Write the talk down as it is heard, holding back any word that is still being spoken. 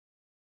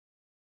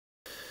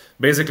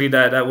basically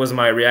that was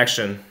my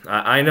reaction.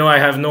 I know I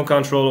have no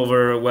control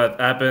over what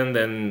happened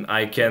and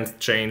I can't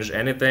change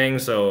anything,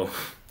 so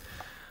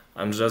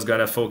I'm just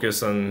gonna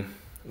focus on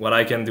what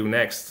I can do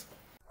next.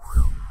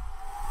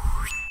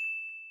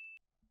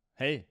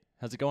 Hey,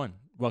 how's it going?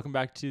 Welcome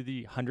back to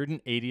the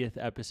 180th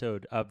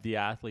episode of the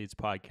Athletes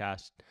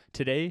Podcast.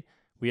 Today,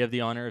 we have the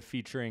honor of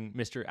featuring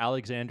Mr.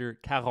 Alex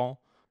Caron.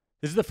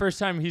 This is the first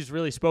time he's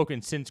really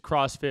spoken since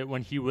CrossFit,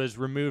 when he was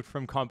removed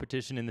from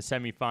competition in the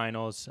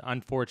semifinals,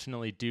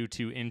 unfortunately due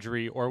to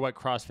injury, or what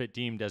CrossFit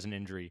deemed as an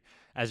injury.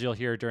 As you'll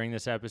hear during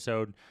this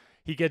episode,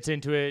 he gets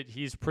into it.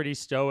 He's pretty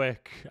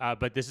stoic,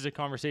 but this is a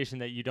conversation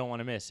that you don't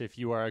want to miss. If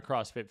you are a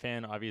CrossFit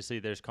fan, obviously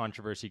there's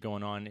controversy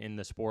going on in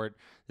the sport.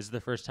 This is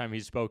the first time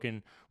he's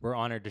spoken. We're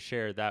honored to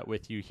share that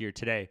with you here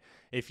today.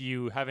 If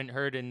you haven't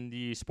heard, in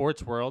the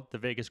sports world, the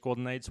Vegas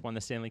Golden Knights won the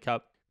Stanley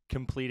Cup,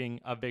 completing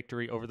a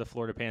victory over the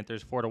Florida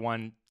Panthers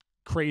 4-1.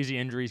 Crazy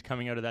injuries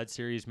coming out of that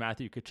series.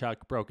 Matthew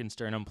Tkachuk, broken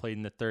sternum, played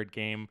in the third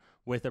game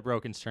with a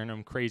broken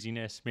sternum.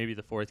 Craziness, maybe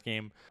the fourth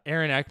game.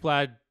 Aaron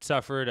Ekblad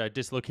suffered a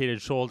dislocated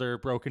shoulder,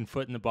 broken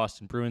foot in the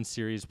Boston Bruins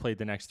series, played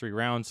the next 3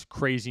 rounds.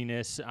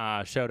 Craziness.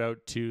 Shout out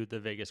to the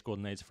Vegas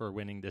Golden Knights for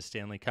winning the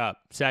Stanley Cup.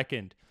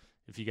 Second,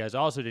 if you guys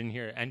also didn't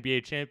hear,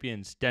 NBA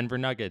champions Denver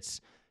Nuggets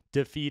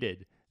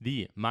defeated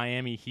the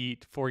Miami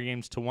Heat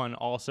 4-1.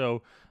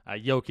 Also,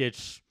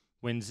 Jokic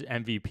wins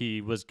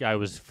MVP. Guy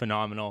was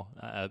phenomenal.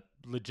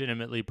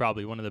 Legitimately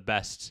probably one of the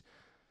best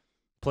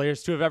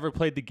players to have ever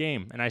played the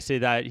game. And I say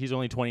that he's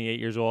only 28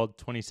 years old,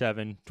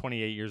 27,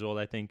 28 years old.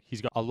 I think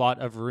he's got a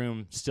lot of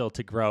room still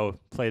to grow,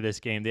 play this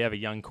game. They have a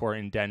young core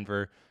in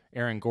Denver.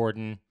 Aaron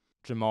Gordon,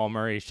 Jamal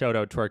Murray. Shout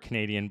out to our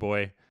Canadian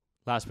boy.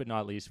 Last but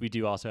not least, we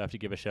do also have to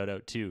give a shout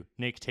out to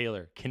Nick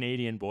Taylor,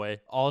 Canadian boy,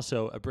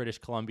 also a British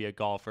Columbia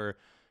golfer,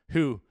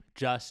 who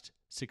just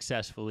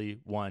successfully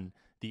won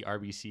the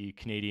RBC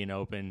Canadian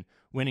Open,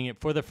 winning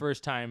it for the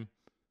first time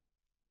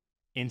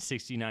in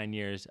 69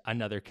 years,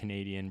 another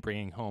Canadian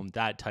bringing home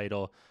that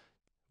title.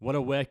 What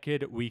a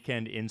wicked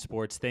weekend in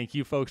sports. Thank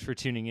you, folks, for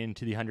tuning in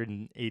to the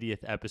 180th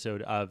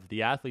episode of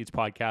the Athletes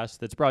Podcast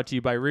that's brought to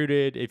you by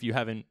Rooted. If you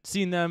haven't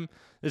seen them,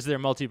 this is their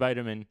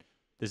multivitamin.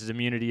 This is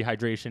immunity,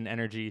 hydration,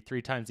 energy,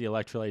 3 times the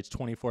electrolytes,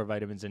 24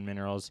 vitamins and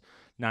minerals,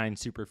 9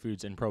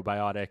 superfoods and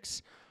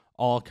probiotics,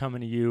 all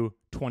coming to you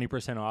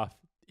 20% off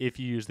if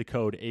you use the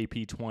code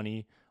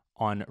AP20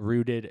 on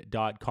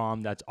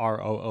rooted.com. That's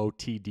ROOTD.com.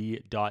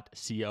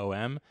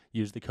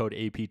 Use the code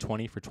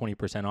AP20 for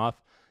 20%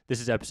 off.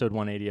 This is episode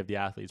 180 of the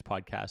Athletes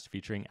Podcast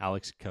featuring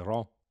Alex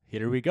Caron.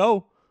 Here we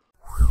go.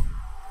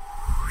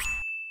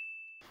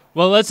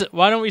 Well,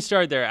 why don't we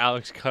start there,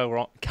 Alex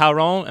Caron?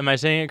 Caron, am I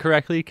saying it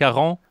correctly?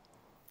 Caron?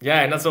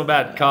 Yeah, not so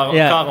bad.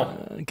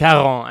 Caron.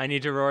 Caron. I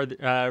need to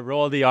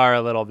roll the R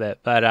a little bit,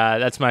 but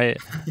that's my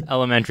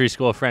elementary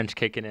school French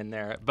kicking in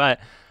there. But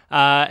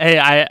hey,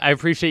 I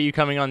appreciate you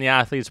coming on the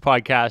Athletes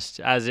Podcast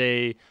as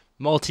a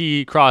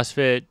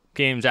multi-CrossFit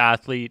Games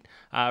athlete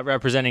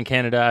representing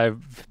Canada.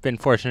 I've been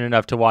fortunate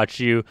enough to watch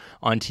you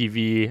on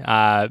TV,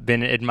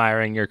 been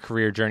admiring your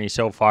career journey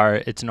so far.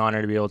 It's an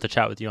honor to be able to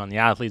chat with you on the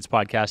Athletes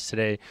Podcast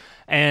today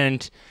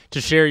and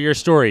to share your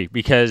story,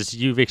 because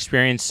you've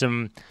experienced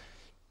some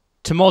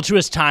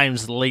tumultuous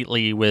times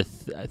lately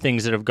with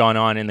things that have gone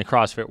on in the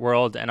CrossFit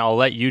world, and I'll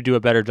let you do a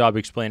better job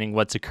explaining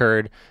what's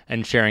occurred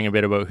and sharing a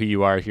bit about who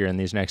you are here in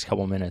these next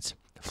couple minutes.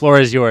 The floor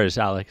is yours,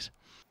 Alex.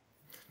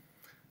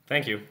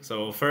 Thank you.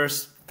 So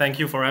first, thank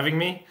you for having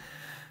me.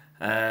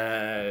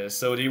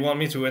 So do you want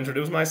me to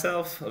introduce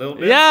myself a little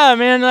bit? Yeah,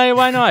 man,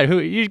 why not?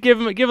 You give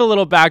a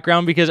little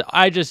background, because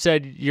I just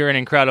said you're an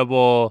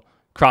incredible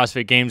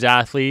CrossFit Games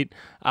athlete,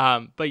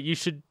 but you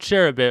should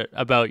share a bit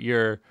about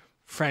your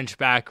French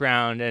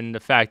background and the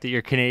fact that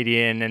you're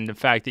Canadian and the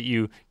fact that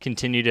you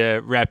continue to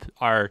rep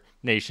our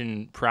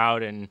nation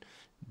proud and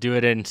do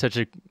it in such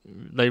a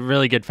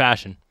really good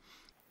fashion.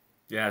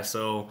 Yeah,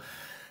 so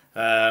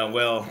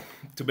well,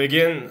 to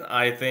begin,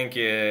 I think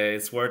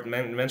it's worth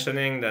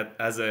mentioning that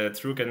as a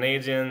true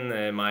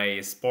Canadian,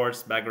 my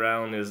sports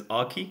background is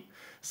hockey.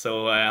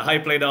 So I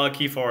played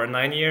hockey for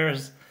 9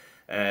 years,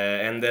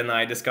 and then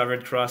I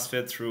discovered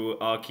CrossFit through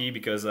hockey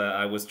because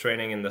I was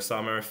training in the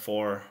summer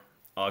for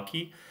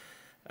hockey.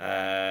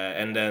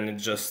 And then it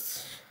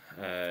just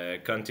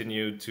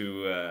continued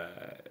to,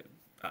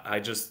 I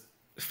just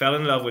fell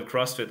in love with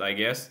CrossFit, I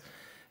guess.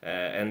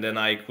 And then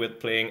I quit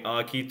playing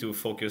hockey to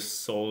focus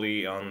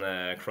solely on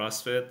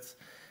CrossFit.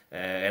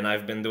 And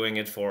I've been doing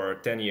it for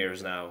 10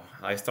 years now.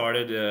 I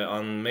started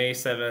on May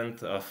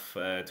 7th of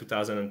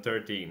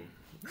 2013.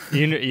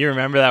 You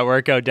remember that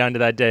workout down to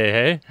that day,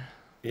 hey?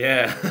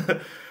 Yeah,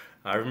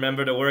 I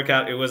remember the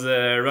workout. It was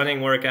a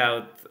running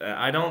workout.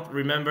 I don't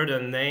remember the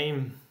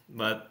name,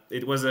 but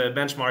it was a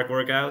benchmark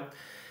workout,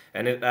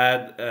 and it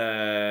had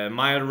a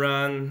mile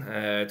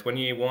run,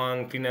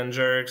 21 clean and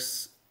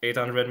jerks,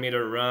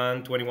 800-meter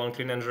run, 21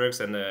 clean and jerks,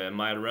 and a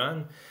mile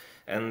run.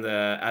 And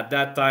at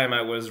that time,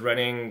 I was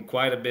running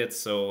quite a bit,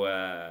 so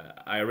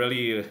I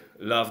really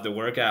loved the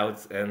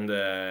workout. And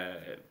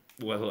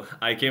well,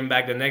 I came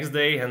back the next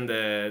day, and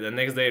the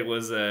next day it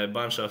was a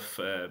bunch of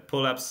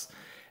pull-ups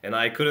and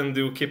I couldn't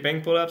do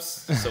keeping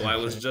pull-ups, so I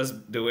was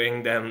just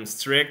doing them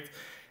strict,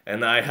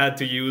 and I had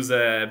to use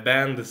a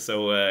band.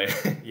 So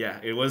yeah,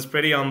 it was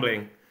pretty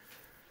humbling.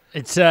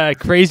 It's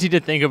crazy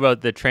to think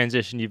about the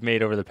transition you've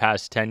made over the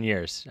past 10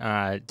 years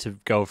to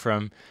go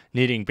from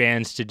needing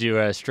bands to do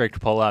a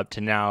strict pull-up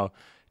to now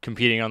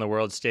competing on the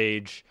world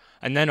stage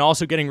and then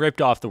also getting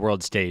ripped off the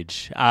world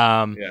stage.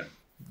 Yeah.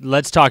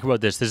 Let's talk about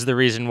this. This is the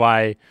reason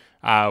why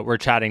we're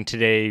chatting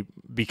today,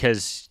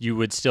 because you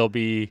would still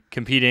be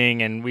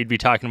competing and we'd be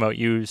talking about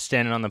you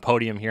standing on the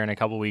podium here in a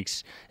couple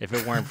weeks if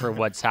it weren't for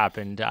what's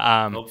happened.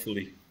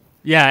 Hopefully.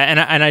 Yeah,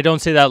 and I don't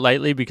say that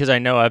lightly, because I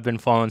know I've been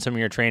following some of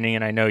your training,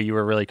 and I know you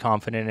were really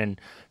confident and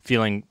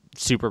feeling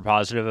super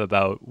positive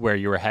about where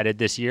you were headed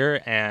this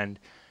year, and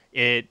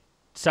it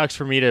sucks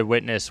for me to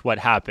witness what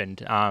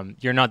happened.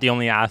 You're not the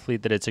only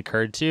athlete that it's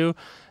occurred to,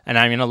 and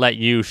I'm going to let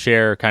you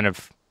share kind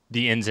of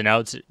the ins and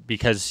outs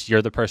because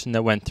you're the person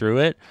that went through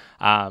it.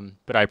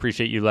 But I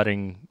appreciate you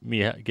letting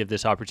me give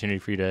this opportunity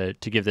for you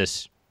to give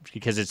this,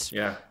 because it's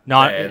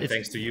not... and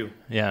thanks to you.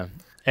 Yeah,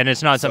 and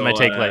it's not something I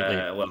take lightly.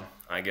 Well,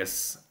 I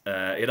guess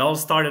it all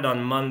started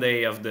on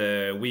Monday of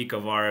the week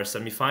of our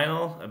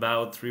semifinal,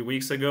 about 3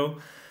 weeks ago.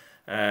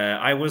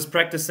 I was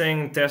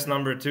practicing test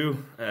number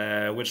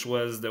 2, which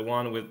was the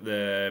one with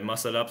the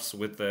muscle ups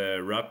with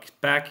the rock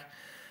pack.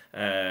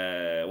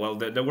 Well,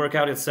 the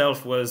workout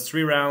itself was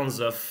 3 rounds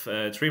of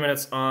 3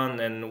 minutes on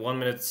and 1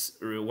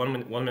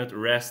 minute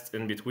rest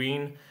in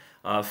between,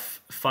 of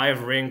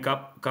 5 ring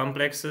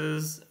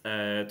complexes,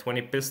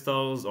 20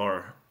 pistols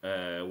or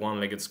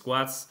 1-legged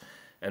squats,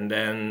 and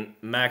then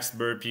max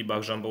burpee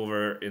box jump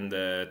over in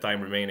the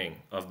time remaining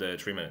of the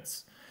 3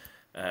 minutes.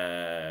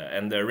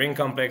 And the ring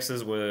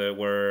complexes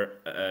were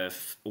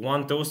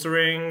 1 toaster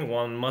ring,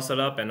 1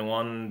 muscle up, and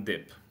 1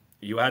 dip.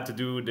 You had to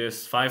do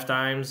this 5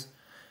 times,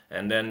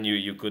 and then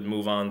you could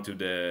move on to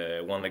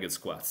the 1-legged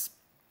squats.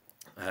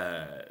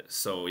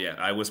 So yeah,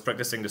 I was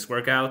practicing this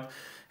workout,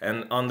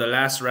 and on the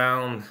last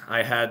round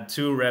I had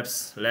 2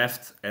 reps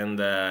left, and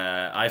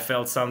I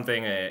felt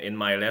something in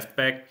my left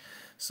pec.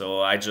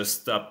 So I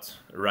just stopped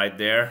right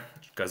there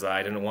because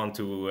I didn't want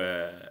to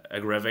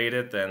aggravate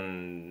it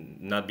and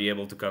not be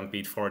able to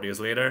compete 4 days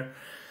later.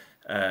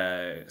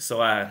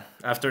 So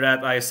after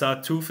that, I saw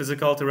 2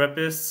 physical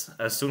therapists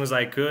as soon as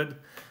I could.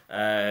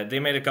 They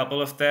made a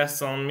couple of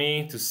tests on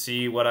me to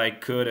see what I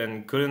could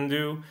and couldn't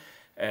do.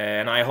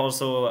 And I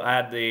also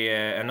had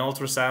an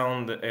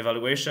ultrasound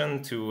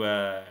evaluation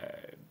to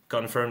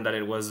confirm that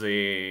it was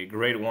a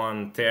grade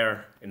 1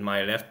 tear in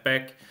my left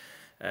pec.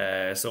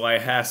 So I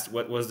asked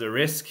what was the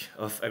risk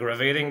of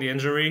aggravating the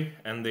injury,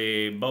 and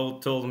they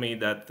both told me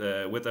that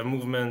with a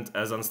movement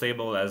as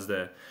unstable as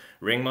the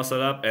ring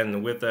muscle up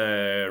and with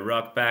a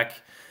rock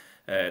pack,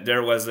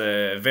 there was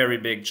a very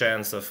big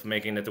chance of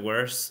making it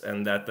worse,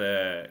 and that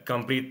the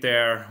complete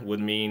tear would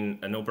mean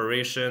an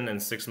operation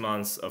and 6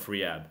 months of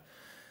rehab.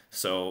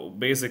 So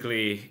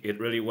basically, it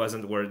really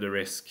wasn't worth the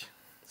risk.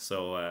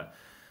 So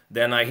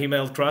then I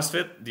emailed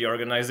CrossFit, the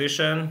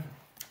organization,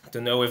 to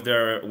know if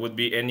there would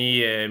be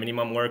any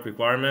minimum work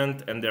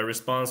requirement, and their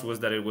response was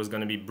that it was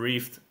going to be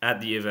briefed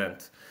at the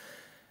event.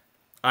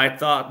 I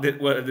thought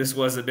that this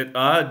was a bit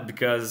odd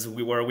because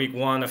we were week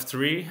 1 of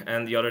 3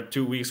 and the other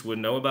 2 weeks would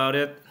know about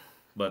it,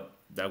 but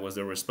that was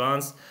the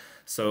response.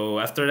 So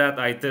after that,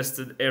 I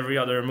tested every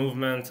other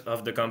movement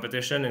of the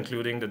competition,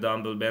 including the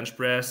dumbbell bench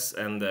press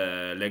and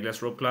the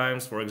legless rope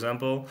climbs, for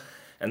example,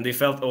 and they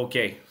felt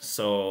okay.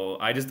 So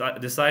I just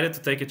decided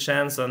to take a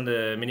chance on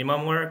the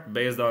minimum work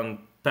based on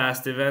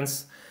past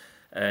events,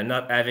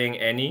 not having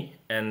any,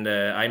 and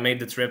I made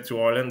the trip to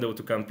Orlando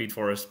to compete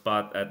for a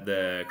spot at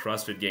the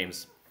CrossFit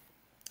Games.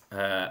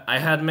 I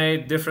had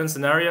made different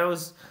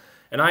scenarios,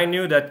 and I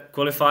knew that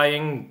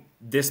qualifying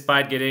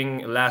despite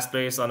getting last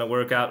place on a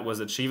workout was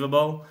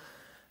achievable.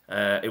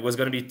 It was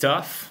going to be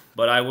tough,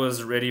 but I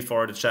was ready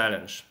for the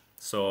challenge.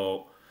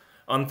 So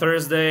on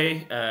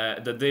Thursday,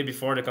 the day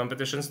before the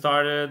competition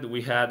started,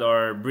 we had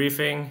our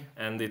briefing,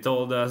 and they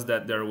told us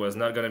that there was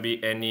not going to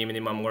be any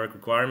minimum work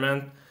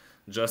requirement,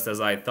 just as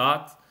I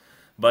thought.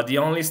 But the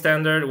only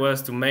standard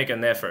was to make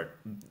an effort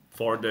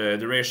for the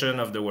duration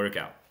of the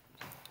workout.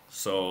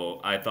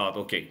 So I thought,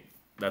 okay,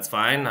 that's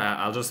fine.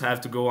 I'll just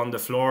have to go on the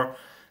floor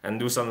and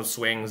do some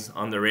swings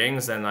on the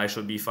rings, and I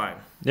should be fine.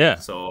 Yeah.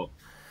 So,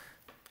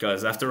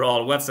 because after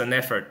all, what's an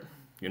effort,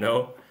 you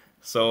know?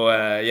 So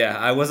yeah,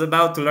 I was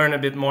about to learn a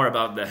bit more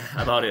about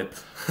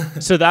it.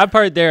 So that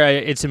part there,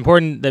 it's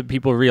important that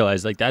people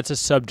realize, like, that's a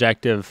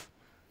subjective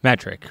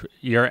metric,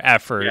 your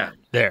effort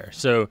there.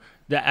 So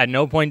at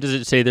no point does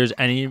it say there's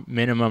any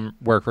minimum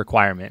work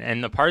requirement.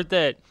 And the part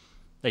that,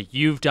 like,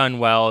 you've done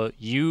well,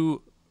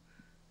 you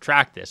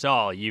track this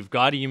all. You've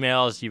got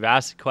emails, you've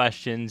asked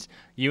questions,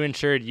 you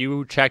ensured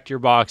you checked your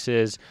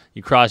boxes,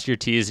 you crossed your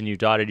T's and you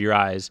dotted your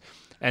I's.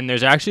 And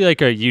there's actually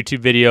like a YouTube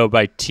video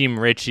by Team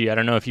Richie. I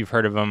don't know if you've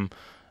heard of him.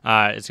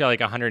 It's got like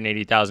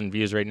 180,000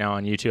 views right now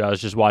on YouTube. I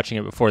was just watching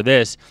it before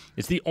this.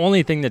 It's the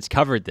only thing that's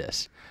covered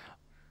this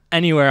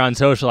anywhere on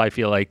social, I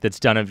feel like, that's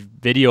done a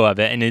video of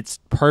it. And it's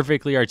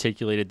perfectly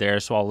articulated there.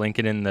 So I'll link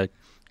it in the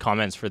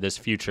comments for this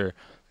future.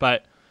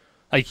 But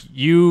like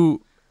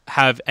you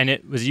have, and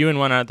it was you and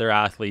one other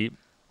athlete,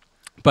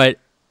 but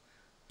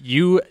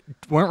you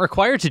weren't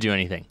required to do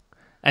anything.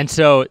 And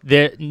so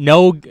there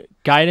no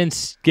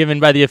guidance given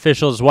by the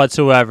officials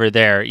whatsoever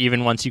there,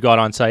 even once you got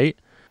on site.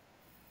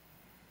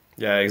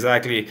 Yeah,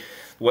 exactly.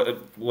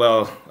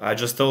 Well, I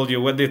just told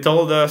you what they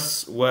told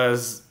us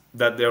was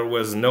that there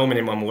was no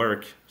minimum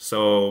work.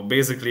 So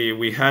basically,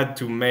 we had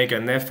to make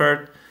an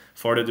effort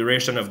for the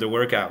duration of the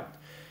workout.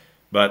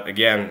 But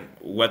again,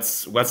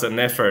 what's an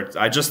effort?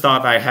 I just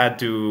thought I had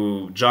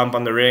to jump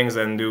on the rings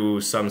and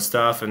do some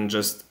stuff and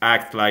just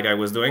act like I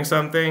was doing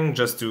something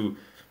just to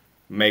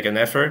make an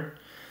effort.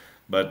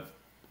 But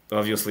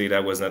obviously,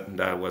 that was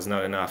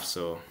not enough.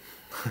 So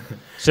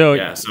So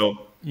yeah,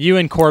 so you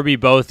and Corby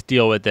both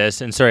deal with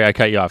this. And sorry, I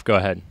cut you off. Go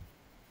ahead.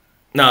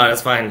 no,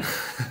 that's fine.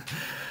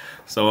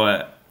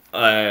 So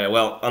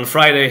well, on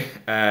Friday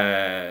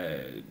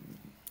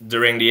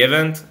during the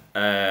event,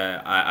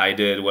 I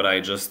did what I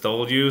just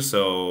told you.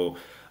 So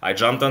I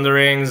jumped on the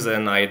rings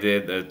and I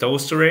did a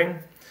toes to ring,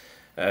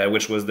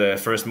 which was the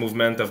first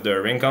movement of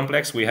the ring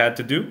complex we had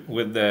to do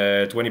with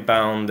the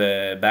 20-pound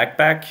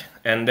backpack.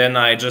 And then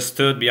I just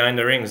stood behind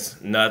the rings,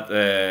 and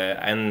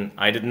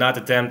I did not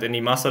attempt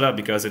any muscle up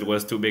because it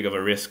was too big of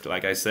a risk,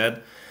 like I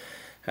said.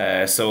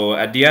 So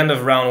at the end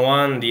of round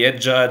one, the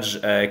head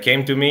judge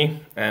came to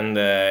me and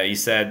he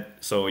said,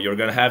 "So you're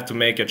gonna have to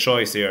make a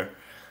choice here.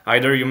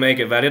 Either you make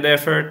a valid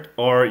effort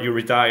or you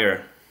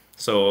retire."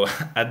 So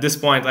at this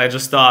point, I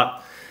just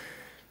thought,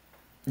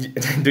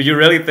 do you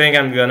really think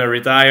I'm gonna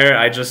retire?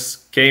 I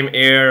just came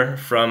here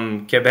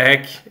from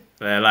Quebec.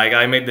 Like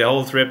I made the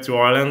whole trip to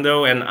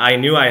Orlando, and I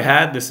knew I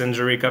had this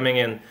injury coming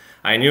in.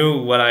 I knew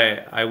what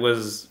I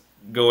was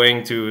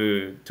going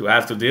to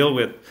have to deal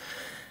with,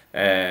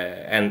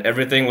 and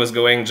everything was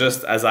going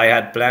just as I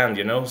had planned,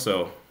 you know.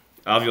 So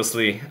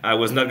obviously I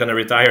was not gonna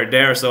retire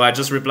there. So I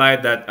just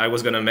replied that I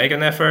was gonna make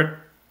an effort,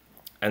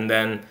 and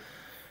then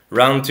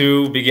round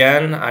two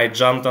began. I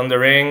jumped on the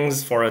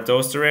rings for a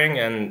toaster ring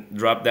and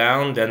dropped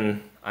down.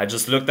 Then I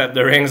just looked at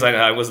the rings and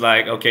I was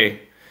like, okay,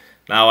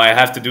 now I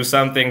have to do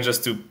something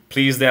just to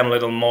please them a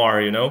little more,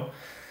 you know?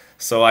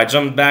 So I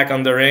jumped back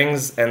on the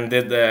rings and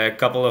did a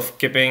couple of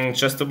kipping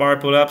chest to bar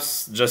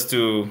pull-ups just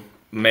to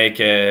make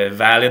a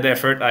valid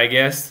effort, I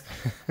guess.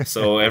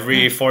 So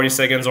every 40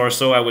 seconds or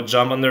so, I would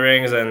jump on the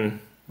rings and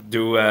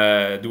do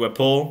a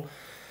pull.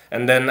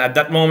 And then at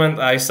that moment,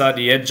 I saw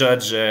the head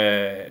judge,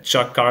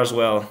 Chuck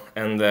Carswell,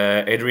 and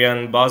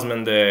Adrian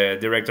Bosman, the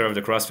director of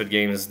the CrossFit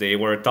Games. They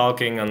were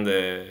talking on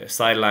the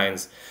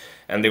sidelines,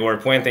 and they were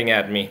pointing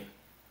at me.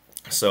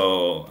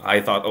 So I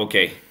thought,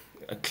 okay,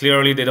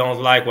 clearly they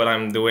don't like what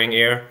I'm doing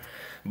here,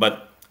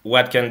 but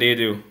what can they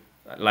do?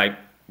 Like,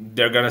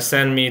 they're gonna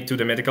send me to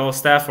the medical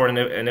staff for an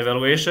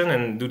evaluation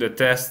and do the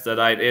test that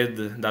I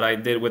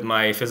did with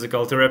my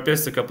physical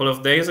therapist a couple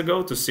of days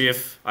ago to see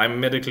if I'm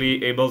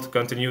medically able to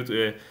continue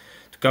to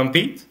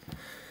compete.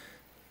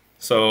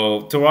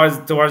 So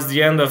towards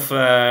the end of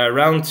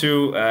round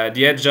two,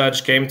 the head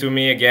judge came to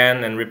me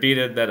again and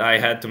repeated that I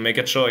had to make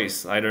a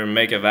choice, either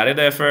make a valid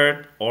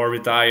effort or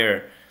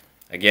retire.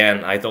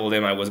 Again, I told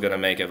him I was gonna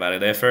make a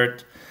valid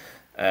effort,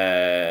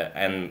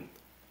 and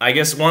I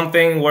guess one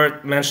thing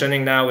worth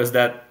mentioning now is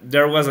that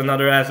there was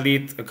another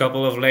athlete a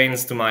couple of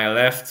lanes to my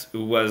left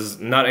who was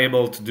not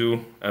able to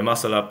do a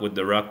muscle up with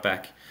the ruck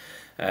pack.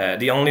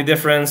 The only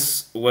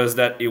difference was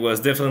that he was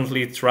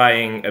definitely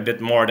trying a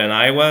bit more than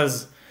I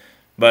was,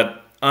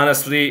 but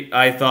honestly,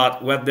 I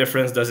thought, what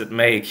difference does it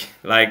make?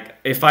 Like,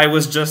 if I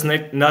was just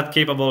not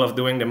capable of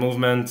doing the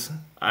movement,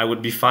 I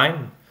would be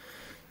fine.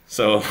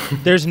 So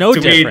there's no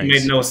to difference. me,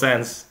 it made no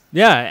sense.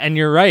 Yeah, and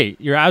you're right.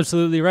 You're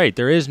absolutely right.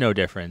 There is no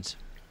difference.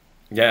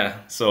 Yeah,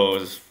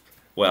 so,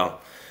 well,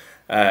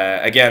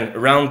 again,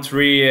 round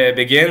three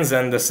begins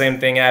and the same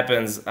thing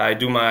happens. I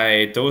do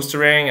my toaster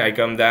ring, I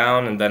come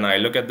down, and then I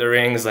look at the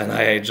rings and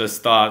I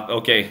just thought,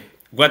 okay,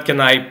 what can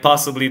I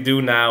possibly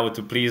do now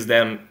to please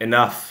them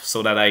enough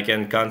so that I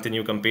can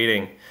continue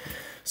competing?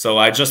 So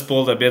I just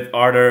pulled a bit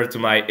harder to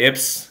my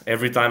hips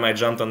every time I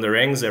jumped on the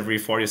rings, every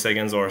 40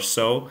 seconds or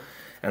so.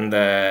 And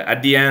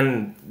at the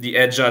end, the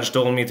head judge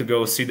told me to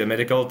go see the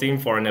medical team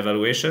for an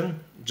evaluation,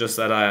 just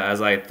as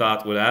I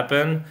thought would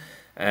happen.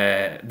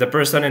 The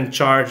person in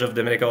charge of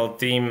the medical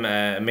team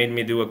made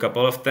me do a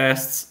couple of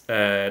tests,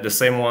 the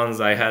same ones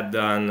I had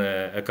done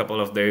a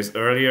couple of days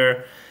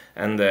earlier,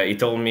 and he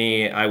told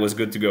me I was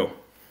good to go.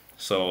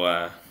 So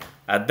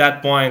at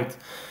that point,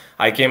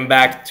 I came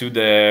back to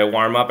the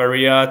warm-up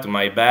area, to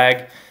my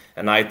bag,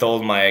 and I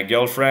told my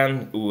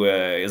girlfriend, who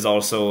is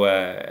also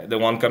the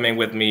one coming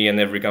with me in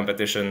every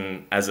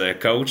competition as a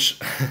coach.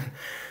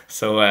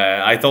 So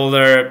I told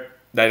her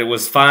that it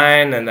was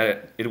fine and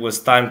that it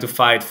was time to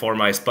fight for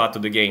my spot to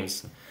the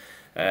games.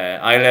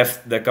 I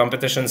left the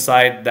competition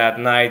site that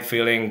night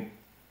feeling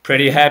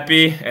pretty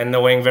happy and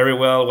knowing very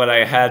well what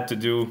I had to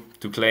do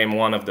to claim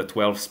one of the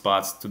 12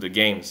 spots to the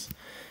games.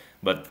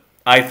 But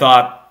I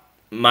thought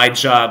my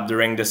job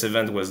during this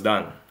event was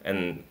done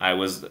and I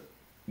was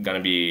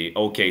gonna be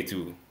okay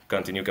to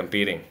continue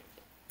competing.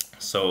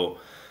 So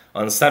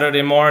On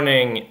Saturday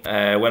morning,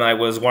 when I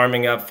was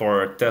warming up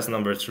for test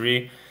number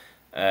 3,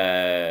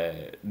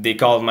 they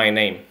called my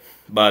name,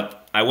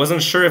 but I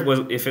wasn't sure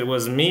if it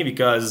was me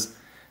because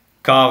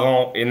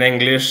Caron in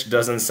English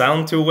doesn't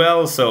sound too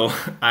well, so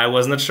I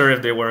was not sure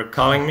if they were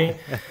calling me.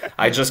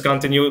 I just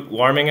continued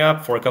warming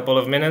up for a couple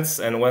of minutes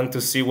and went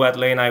to see what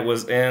lane I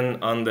was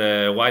in on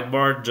the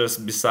whiteboard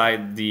just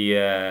beside the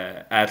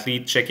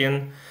athlete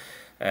check-in,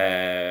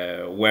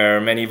 where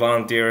many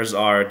volunteers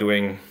are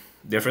doing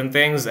different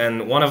things.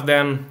 And one of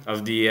them,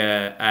 of the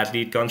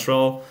athlete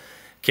control,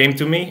 came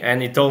to me and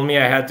he told me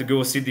I had to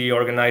go see the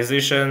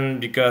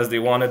organization because they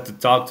wanted to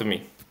talk to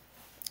me.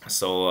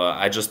 So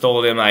I just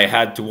told him I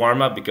had to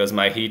warm up because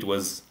my heat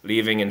was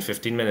leaving in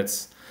 15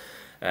 minutes.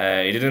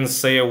 He didn't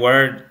say a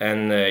word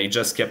and he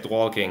just kept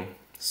walking.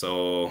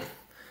 So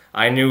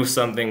I knew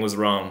something was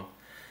wrong.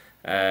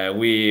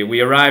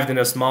 We arrived in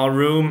a small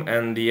room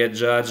and the head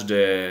judge,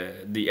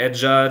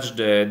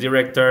 the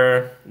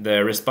director,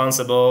 the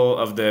responsible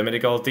of the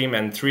medical team,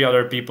 and 3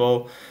 other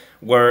people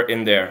were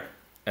in there.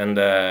 And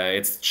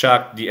it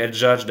shocked the head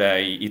judge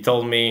that he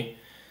told me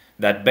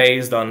that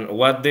based on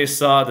what they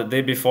saw the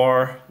day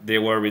before, they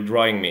were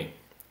withdrawing me.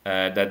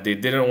 That they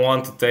didn't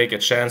want to take a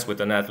chance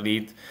with an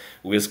athlete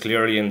who is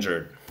clearly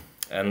injured.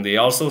 And they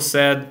also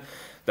said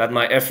that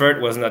my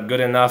effort was not good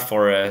enough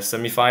for a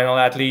semifinal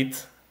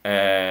athlete,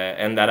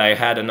 and that I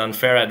had an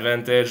unfair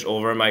advantage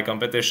over my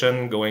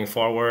competition going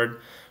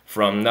forward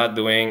from not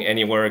doing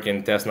any work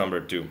in test number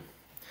 2.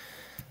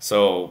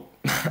 So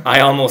I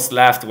almost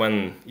laughed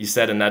when he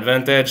said an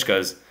advantage,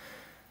 because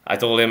I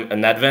told him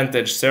an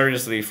advantage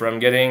seriously from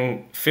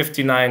getting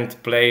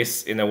 59th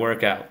place in a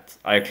workout.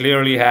 I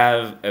clearly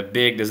have a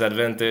big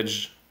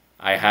disadvantage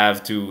I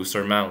have to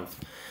surmount.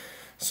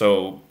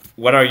 So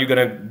what are you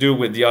going to do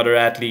with the other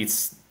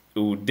athletes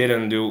who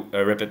didn't do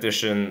a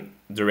repetition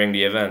during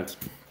the event?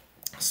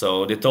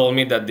 So they told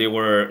me that they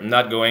were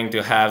not going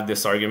to have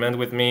this argument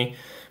with me,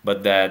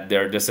 but that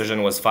their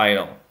decision was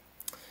final.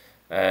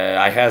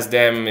 I asked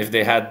them if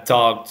they had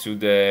talked to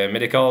the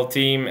medical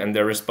team, and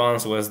their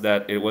response was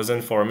that it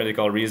wasn't for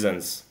medical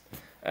reasons.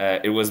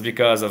 It was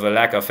because of a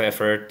lack of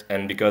effort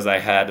and because I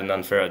had an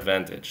unfair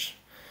advantage.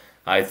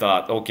 I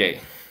thought, okay,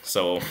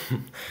 so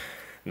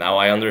now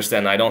I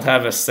understand. I don't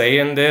have a say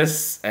in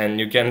this, and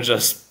you can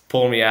just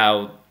pull me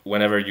out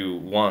whenever you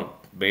want,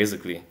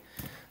 basically.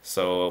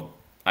 So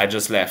I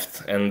just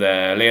left. And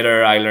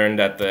later I learned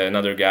that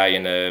another guy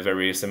in a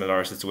very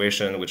similar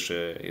situation, which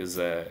is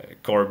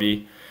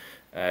Corby,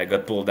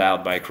 got pulled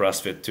out by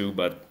CrossFit too,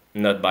 but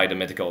not by the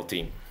medical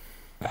team.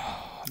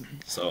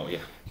 So yeah.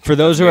 For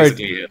those who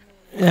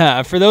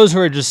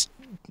are just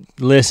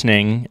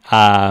listening,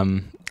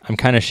 I'm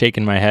kind of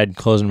shaking my head,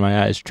 closing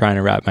my eyes, trying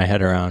to wrap my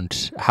head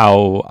around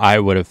how I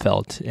would have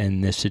felt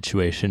in this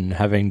situation,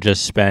 having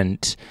just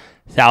spent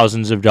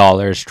thousands of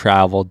dollars,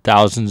 traveled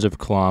thousands of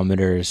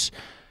kilometers,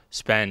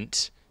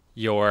 spent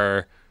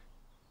your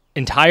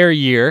entire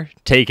year,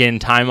 taken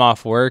time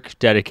off work,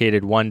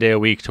 dedicated 1 day a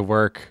week to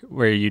work,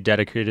 where you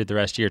dedicated the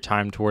rest of your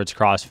time towards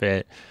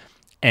CrossFit,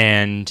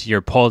 and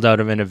you're pulled out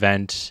of an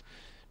event,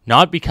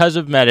 not because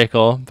of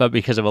medical, but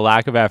because of a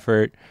lack of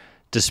effort,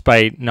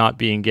 despite not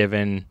being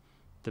given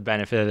the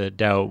benefit of the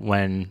doubt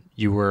when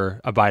you were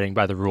abiding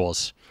by the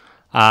rules.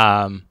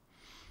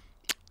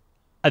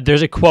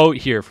 There's a quote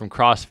here from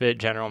CrossFit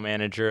General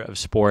Manager of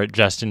Sport,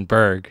 Justin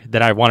Berg,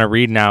 that I want to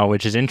read now,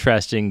 which is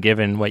interesting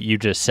given what you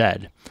just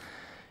said.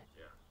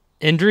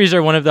 Injuries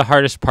are one of the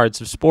hardest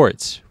parts of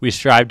sports. We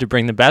strive to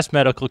bring the best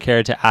medical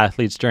care to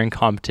athletes during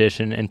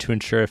competition and to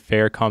ensure a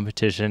fair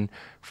competition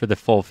for the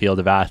full field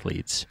of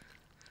athletes.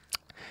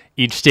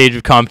 Each stage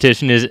of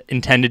competition is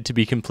intended to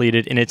be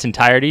completed in its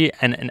entirety,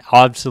 and an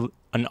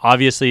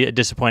obviously a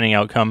disappointing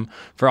outcome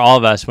for all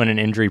of us when an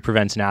injury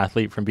prevents an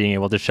athlete from being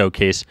able to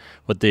showcase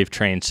what they've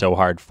trained so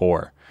hard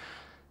for.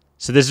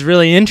 So this is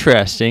really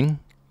interesting,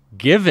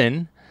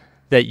 given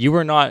that you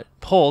were not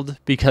pulled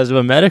because of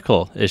a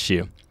medical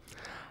issue.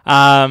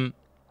 The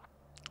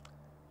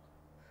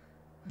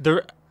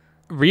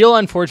real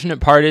unfortunate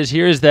part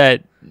is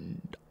that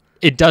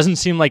it doesn't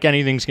seem like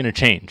anything's going to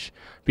change,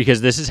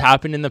 because this has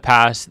happened in the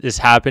past. This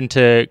happened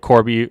to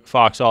Corby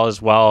Foxall as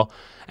well.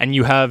 And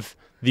you have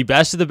the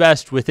best of the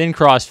best within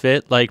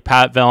CrossFit, like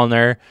Pat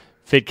Vellner,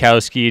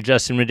 Fitkowski,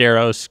 Justin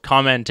Medeiros,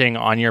 commenting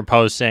on your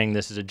post saying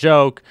this is a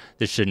joke,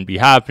 this shouldn't be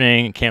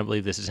happening, I can't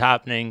believe this is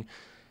happening.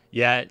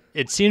 Yet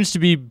it seems to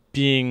be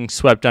being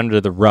swept under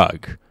the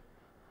rug.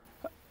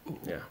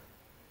 Yeah.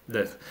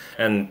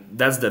 And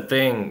that's the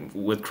thing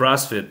with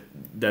CrossFit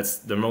that's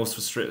the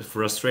most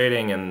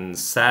frustrating and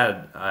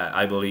sad,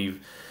 I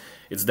believe.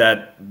 It's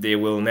that they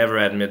will never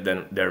admit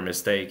their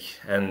mistake,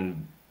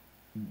 and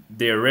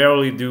they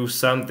rarely do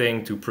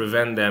something to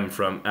prevent them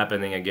from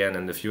happening again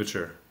in the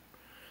future.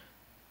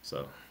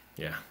 So,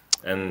 yeah.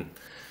 And,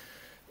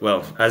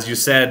 well, as you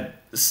said,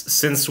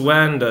 since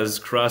when does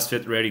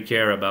CrossFit really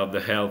care about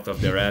the health of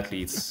their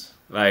athletes?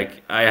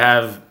 Like, I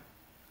have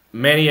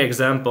many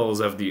examples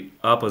of the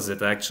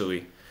opposite,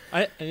 actually.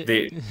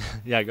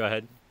 Yeah, go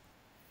ahead.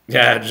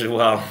 Yeah,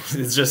 well,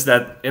 it's just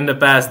that in the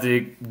past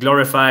they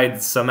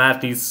glorified some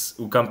athletes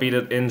who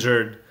competed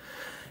injured.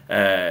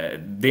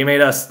 They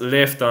made us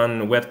lift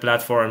on wet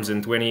platforms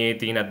in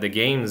 2018 at the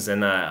games,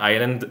 and I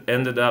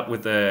ended up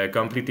with a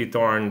completely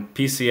torn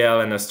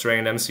PCL and a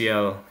strained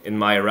MCL in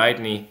my right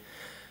knee.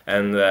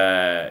 And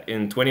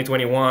in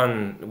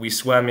 2021, we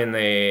swam in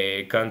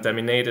a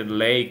contaminated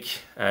lake,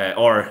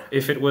 or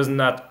if it was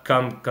not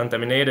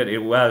contaminated,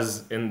 it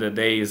was in the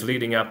days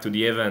leading up to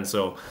the event.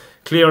 So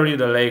clearly,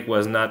 the lake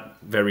was not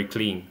very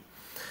clean.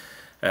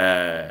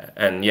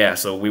 And yeah,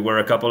 so we were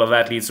a couple of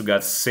athletes who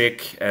got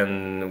sick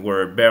and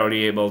were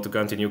barely able to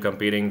continue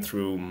competing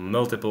through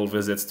multiple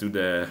visits to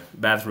the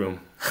bathroom.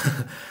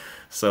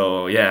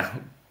 So yeah,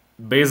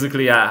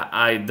 basically,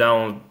 I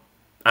don't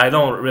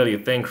really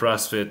think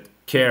CrossFit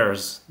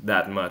cares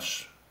that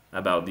much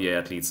about the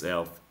athlete's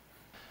health,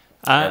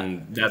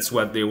 and that's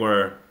what they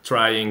were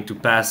trying to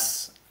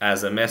pass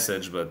as a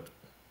message, but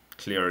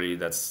clearly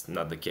that's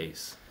not the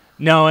case.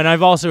 No, and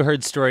I've also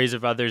heard stories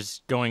of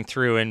others going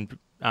through and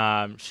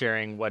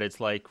sharing what it's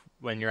like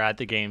when you're at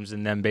the games,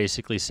 and them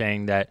basically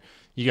saying that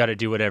you got to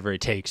do whatever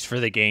it takes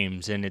for the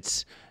games, and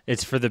it's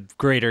for the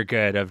greater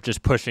good of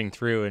just pushing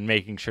through and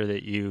making sure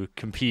that you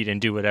compete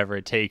and do whatever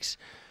it takes.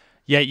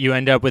 Yet you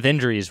end up with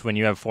injuries when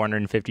you have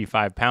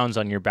 455 pounds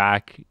on your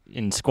back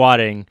in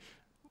squatting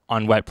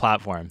on wet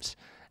platforms,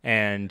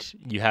 and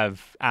you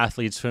have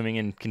athletes swimming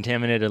in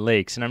contaminated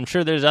lakes. And I'm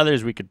sure there's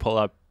others we could pull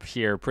up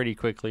here pretty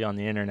quickly on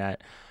the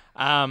internet.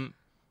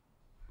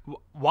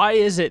 Why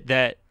is it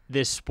that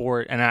this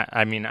sport, and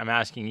I mean, I'm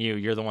asking you,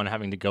 you're the one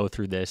having to go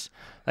through this,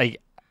 like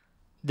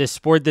this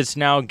sport that's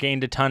now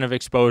gained a ton of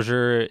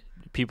exposure,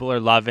 people are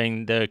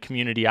loving the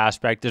community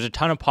aspect. There's a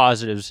ton of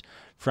positives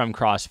from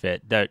CrossFit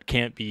that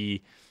can't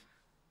be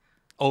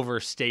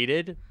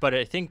overstated, but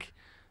I think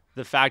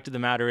the fact of the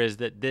matter is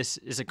that this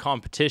is a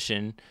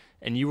competition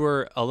and you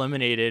were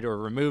eliminated or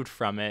removed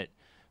from it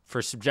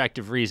for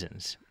subjective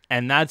reasons.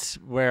 And that's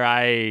where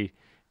I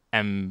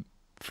am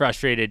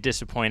frustrated,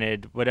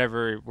 disappointed,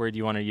 whatever word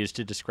you want to use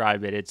to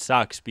describe it. It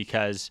sucks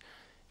because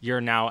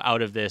you're now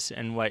out of this,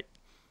 and what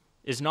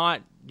is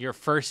not your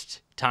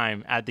first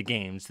time at the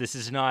games. This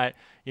is not,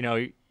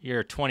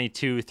 you're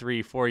 22,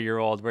 3,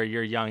 4-year-old where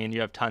you're young and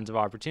you have tons of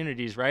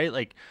opportunities, right?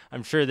 Like,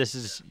 I'm sure this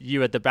is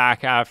you at the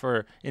back half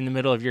or in the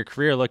middle of your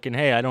career looking,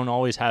 hey, I don't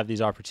always have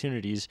these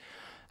opportunities.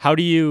 How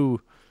do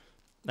you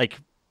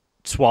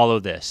swallow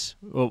this?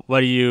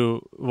 What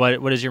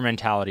does your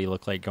mentality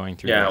look like going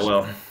through this? Yeah,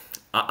 well,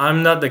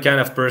 I'm not the kind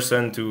of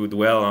person to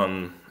dwell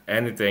on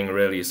anything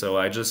really. So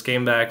I just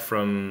came back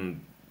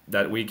from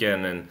that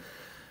weekend and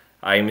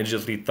I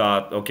immediately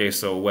thought, okay,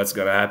 so what's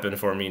going to happen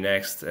for me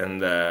next?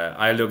 And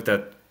I looked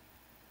at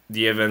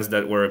the events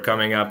that were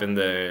coming up in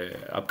the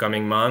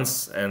upcoming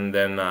months, and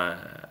then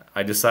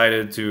I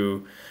decided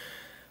to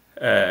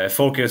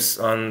focus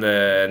on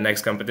the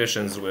next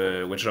competitions,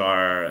 which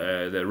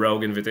are the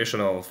Rogue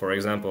Invitational, for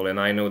example. And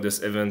I know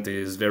this event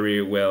is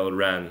very well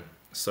ran.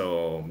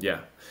 So, yeah.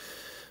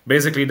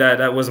 Basically,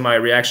 that was my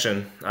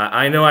reaction.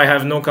 I know I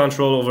have no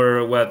control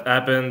over what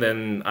happened,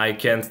 and I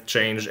can't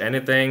change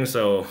anything,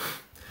 so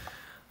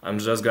I'm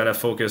just gonna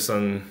focus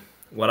on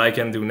what I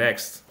can do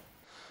next.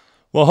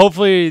 Well,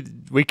 hopefully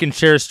we can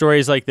share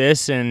stories like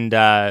this, and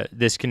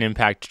this can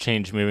impact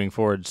change moving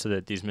forward so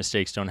that these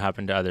mistakes don't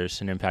happen to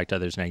others and impact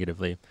others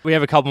negatively. We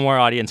have a couple more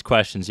audience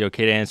questions. You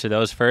okay to answer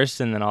those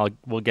first, and then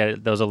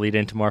those will lead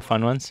into more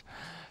fun ones.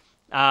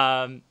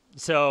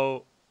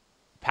 So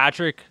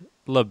Patrick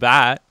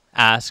Labatt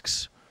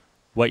asks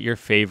what your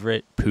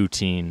favorite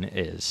poutine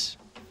is.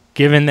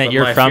 Given that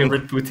you're from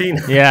favorite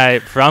poutine. Yeah,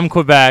 from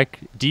Quebec,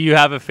 do you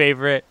have a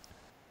favorite?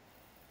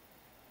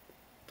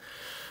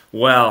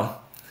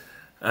 Well,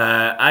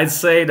 I'd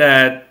say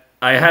that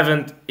I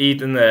haven't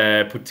eaten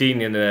a poutine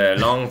in a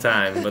long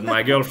time, but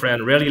my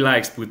girlfriend really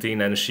likes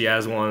poutine and she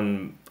has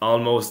one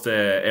almost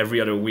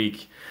every other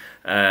week.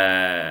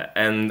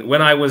 And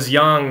when I was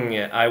young,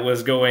 I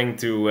was going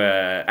to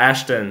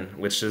Ashton,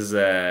 which is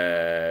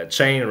a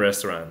chain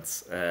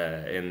restaurant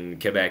in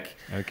Quebec.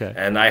 Okay.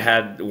 And I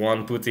had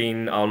one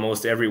poutine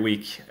almost every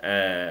week,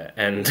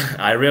 and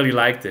I really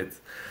liked it.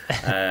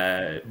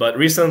 But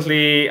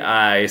recently,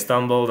 I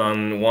stumbled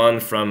on one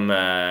from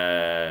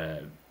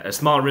a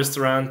small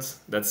restaurant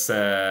that's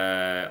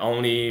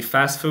only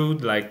fast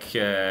food, like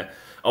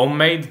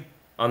homemade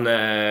on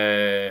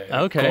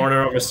the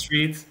corner of a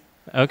street.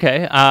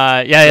 Okay.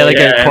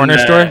 A corner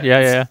store.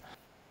 Yeah.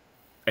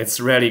 It's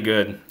really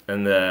good,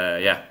 and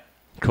yeah.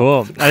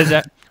 Cool.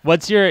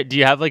 Do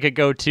you have like a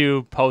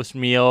go-to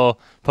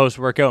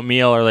post-workout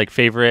meal, or like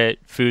favorite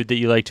food that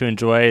you like to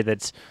enjoy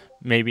that's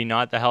maybe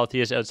not the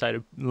healthiest outside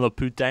of Le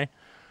Poutine?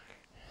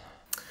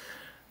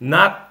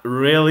 Not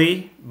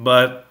really,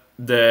 but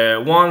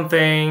the one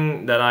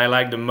thing that I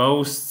like the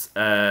most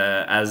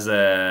as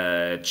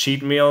a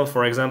cheat meal,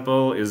 for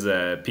example, is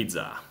a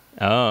pizza.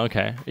 Oh,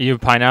 okay. Are you a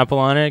pineapple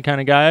on it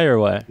kind of guy, or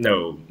what?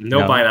 No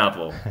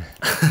pineapple.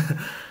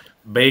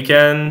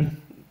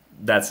 Bacon,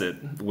 that's it,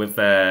 with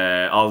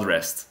all the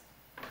rest.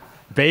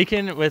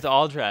 Bacon with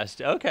all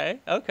dressed. Okay.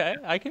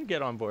 I can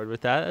get on board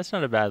with that. That's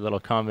not a bad little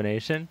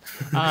combination.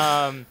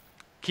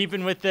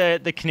 Keeping with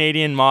the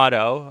Canadian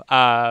motto,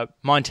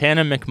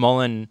 Montana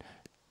McMullen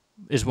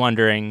is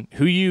wondering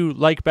who you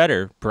like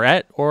better,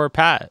 Brett or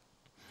Pat?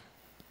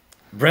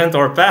 Brent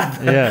or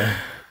Pat?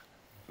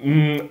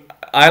 Yeah.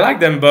 I like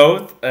them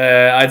both.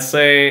 I'd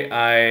say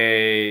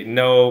I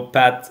know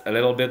Pat a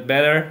little bit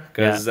better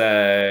because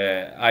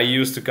I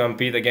used to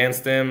compete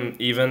against him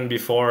even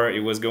before he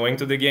was going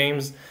to the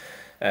games.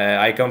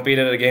 I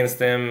competed against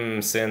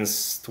him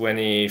since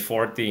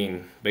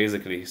 2014,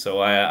 basically.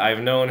 So I've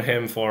known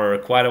him for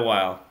quite a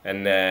while,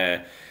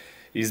 and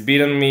he's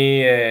beaten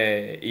me.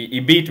 He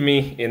beat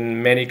me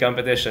in many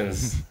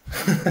competitions.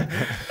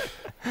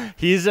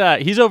 He's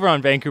over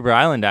on Vancouver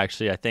Island,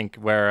 actually, I think,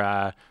 where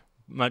a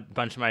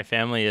bunch of my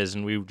family is,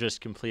 and we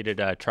just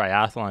completed a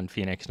triathlon,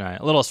 Phoenix and I,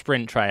 a little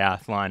sprint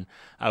triathlon,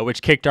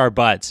 which kicked our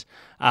butts.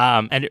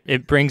 And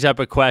it brings up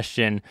a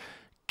question.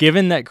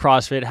 Given that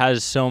CrossFit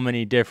has so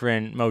many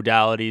different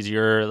modalities,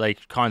 you're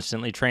like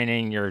constantly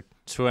training, you're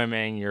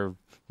swimming, you're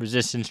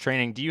resistance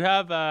training. Do you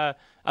have a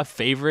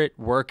favorite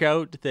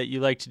workout that you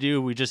like to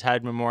do? We just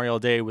had Memorial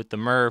Day with the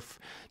Murph.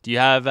 Do you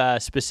have a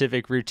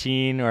specific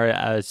routine or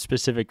a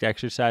specific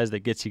exercise that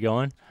gets you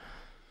going?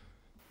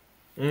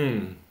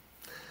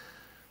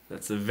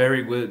 That's a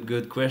very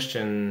good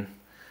question.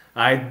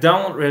 I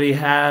don't really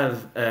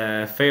have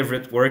a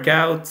favorite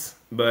workout,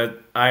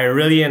 but I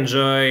really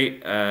enjoy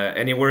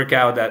any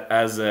workout that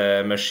has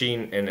a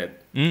machine in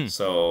it.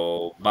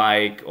 So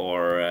bike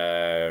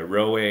or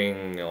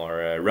rowing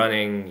or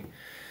running.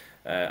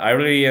 I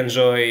really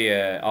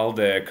enjoy all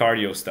the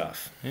cardio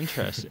stuff.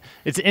 Interesting.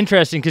 It's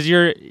interesting because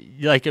you're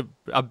like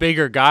a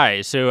bigger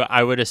guy, so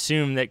I would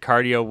assume that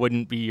cardio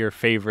wouldn't be your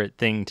favorite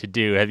thing to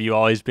do. Have you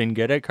always been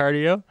good at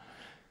cardio?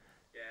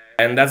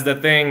 And that's the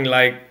thing,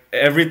 like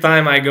every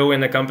time I go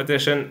in a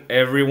competition,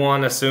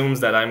 everyone assumes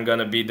that I'm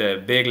gonna be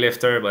the big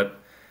lifter, but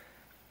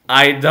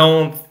I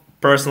don't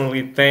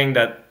personally think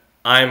that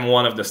I'm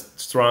one of the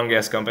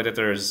strongest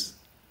competitors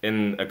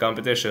in a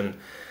competition.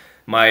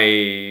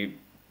 My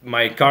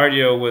my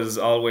cardio was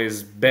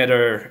always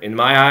better in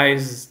my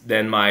eyes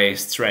than my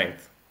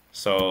strength.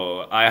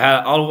 So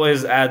I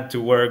always had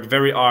to work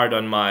very hard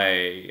on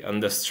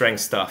the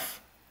strength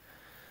stuff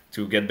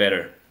to get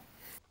better.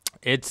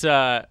 It's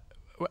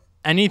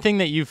anything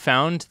that you've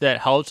found that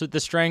helps with the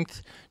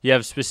strength. You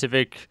have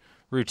specific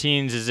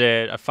routines. Is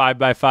it a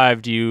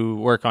 5x5? Do you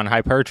work on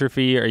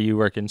hypertrophy? Are you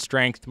working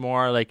strength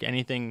more? Like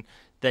anything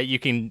that you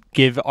can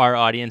give our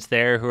audience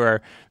there who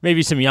are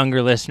maybe some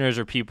younger listeners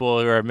or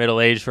people who are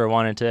middle-aged who are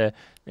wanting to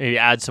maybe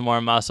add some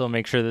more muscle,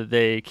 make sure that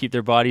they keep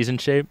their bodies in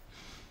shape?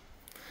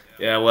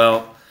 Yeah,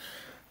 well,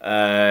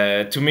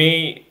 to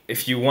me,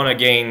 if you want to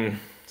gain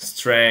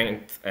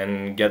strength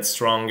and get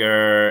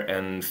stronger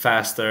and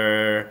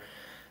faster,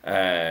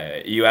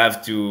 you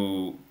have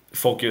to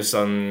focus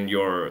on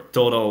your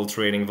total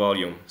training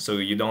volume. So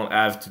you don't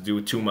have to do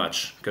too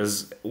much.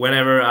 Because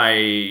whenever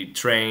I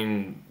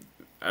train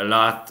a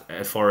lot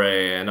for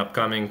an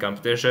upcoming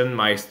competition,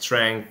 my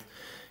strength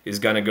is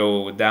gonna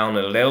go down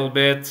a little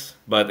bit,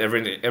 but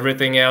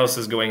everything else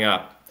is going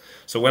up.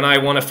 So when I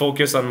want to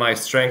focus on my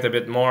strength a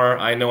bit more,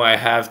 I know I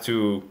have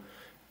to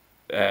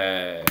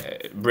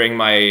bring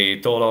my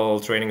total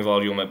training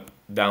volume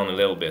down a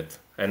little bit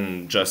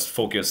and just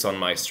focus on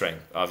my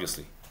strength,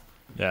 obviously.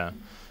 Yeah.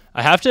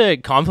 I have to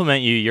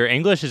compliment you. Your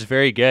English is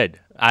very good.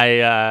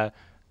 I'm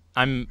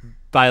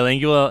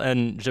bilingual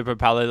and je peux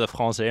parler le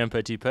français un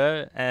petit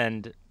peu,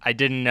 and I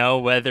didn't know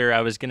whether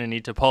I was going to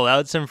need to pull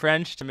out some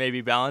French to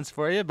maybe balance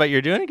for you, but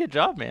you're doing a good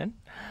job, man.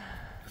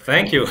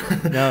 Thank you.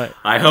 No,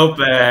 I hope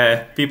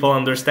people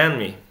understand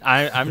me.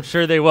 I'm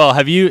sure they will.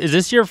 Is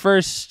this your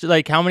first,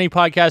 like, how many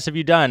podcasts have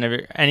you done?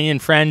 Any in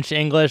French,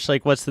 English?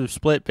 Like, what's the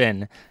split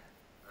been?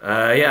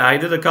 Yeah, I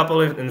did a couple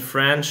in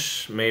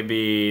French,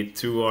 maybe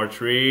 2 or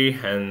 3,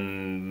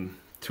 and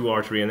 2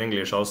 or 3 in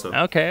English also.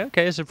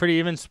 Okay, so pretty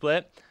even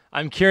split.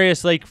 I'm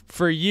curious, like,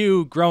 for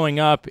you growing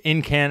up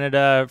in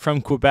Canada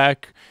from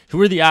Quebec, who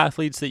were the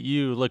athletes that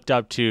you looked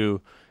up to,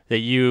 that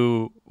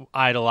you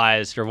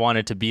idolized or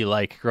wanted to be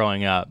like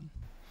growing up?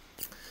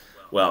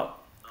 Well,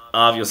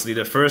 obviously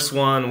the first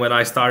one when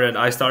I started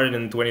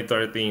in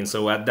 2013.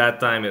 So at that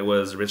time it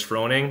was Rich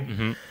Froning.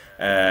 Mm-hmm.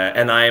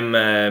 And I'm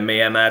a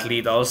Mayhem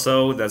athlete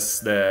also. That's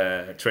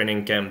the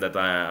training camp that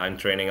I'm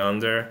training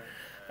under.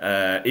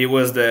 He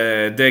was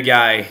the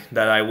guy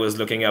that I was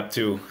looking up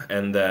to.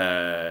 And,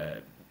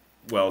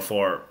 well,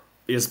 for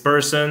his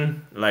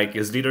person, like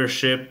his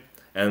leadership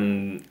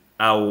and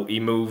how he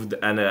moved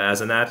and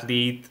as an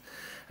athlete,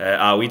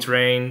 how he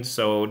trained.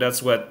 So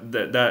that's what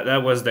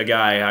that was the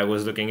guy I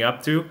was looking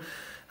up to.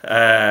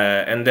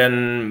 And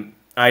then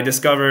I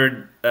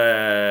discovered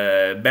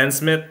Ben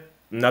Smith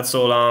not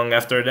so long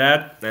after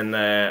that, and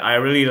I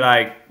really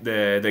like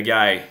the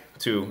guy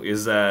too.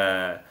 He's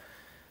a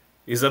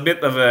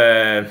bit of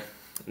a,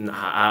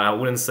 I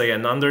wouldn't say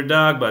an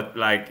underdog, but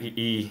like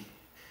he's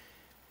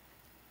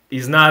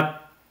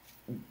not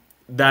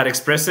that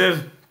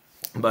expressive,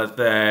 but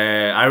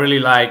I really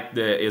like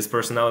his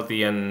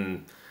personality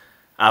and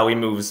how he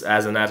moves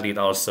as an athlete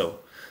also.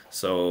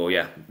 So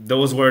yeah,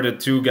 those were the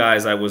two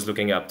guys I was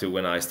looking up to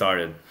when I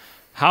started.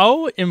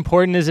 How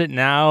important is it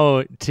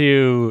now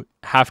to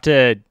have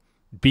to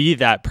be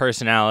that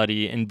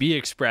personality and be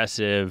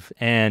expressive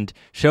and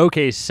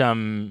showcase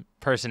some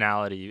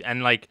personality?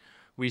 And like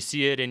we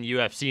see it in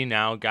UFC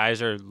now,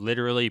 guys are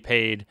literally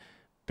paid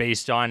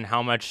based on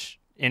how much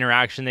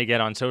interaction they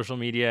get on social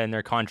media, and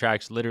their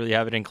contracts literally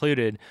have it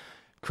included.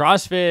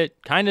 CrossFit,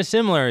 kind of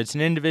similar. It's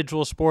an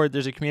individual sport.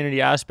 There's a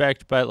community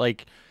aspect, but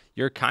like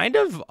you're kind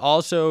of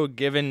also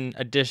given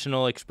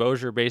additional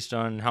exposure based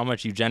on how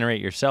much you generate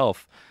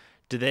yourself.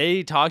 Do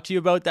they talk to you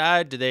about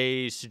that? Do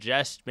they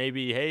suggest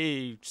maybe,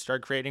 hey,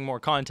 start creating more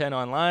content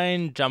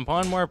online, jump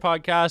on more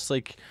podcasts?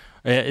 Like,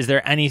 is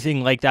there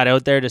anything like that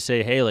out there to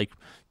say, hey, like,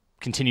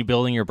 continue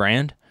building your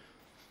brand?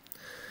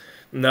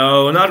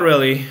 No, not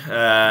really.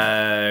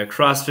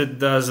 CrossFit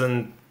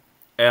doesn't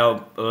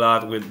help a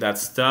lot with that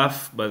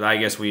stuff, but I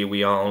guess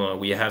we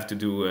have to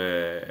do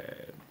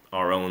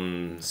our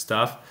own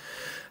stuff.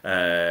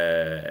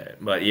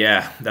 But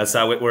yeah, that's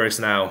how it works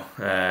now.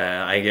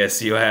 I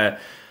guess you have,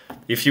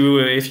 if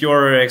you're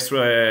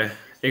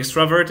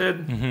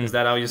extroverted, is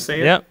that how you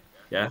say it? Yep.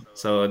 Yeah.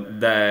 So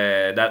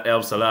that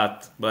helps a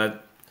lot.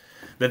 But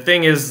the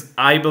thing is,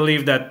 I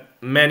believe that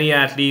many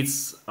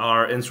athletes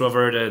are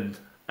introverted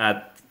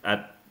at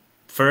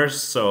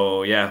first.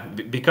 So yeah,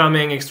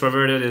 becoming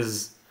extroverted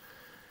is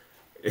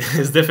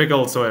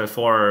difficult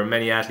for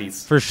many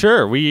athletes. For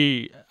sure.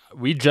 We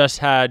just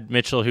had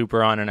Mitchell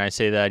Hooper on, and I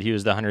say that he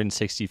was the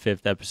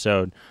 165th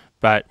episode,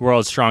 but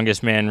World's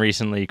Strongest Man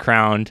recently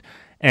crowned.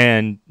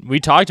 And we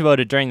talked about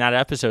it during that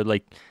episode.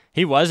 Like,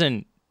 he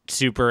wasn't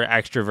super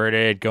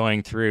extroverted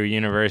going through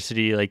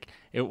university. Like,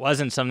 it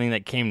wasn't something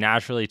that came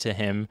naturally to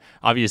him.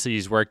 Obviously,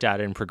 he's worked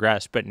at it and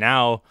progressed, but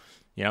now,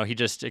 you know, he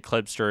just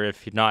eclipsed, or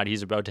if not,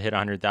 he's about to hit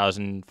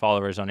 100,000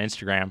 followers on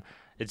Instagram.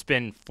 It's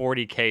been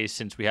 40K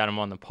since we had him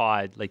on the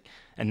pod. Like,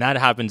 and that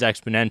happens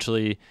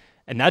exponentially.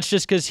 And that's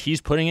just because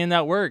he's putting in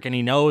that work and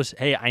he knows,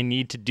 hey, I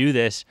need to do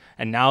this.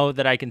 And now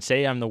that I can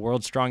say I'm the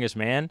world's strongest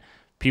man,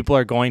 people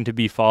are going to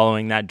be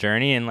following that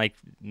journey. And like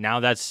now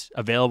that's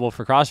available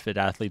for CrossFit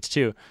athletes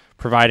too,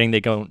 providing they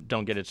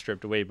don't get it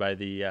stripped away by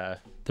the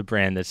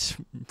brand that's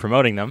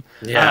promoting them.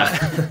 Yeah.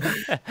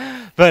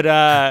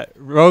 But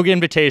Rogue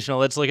Invitational,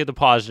 let's look at the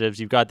positives.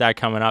 You've got that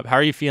coming up. How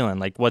are you feeling?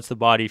 Like, what's the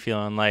body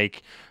feeling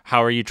like?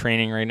 How are you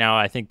training right now?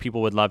 I think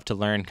people would love to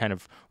learn kind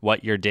of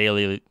what your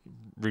daily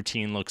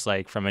routine looks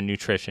like from a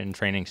nutrition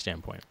training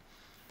standpoint.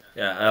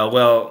 Yeah,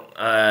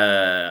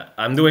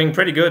 I'm doing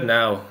pretty good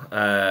now.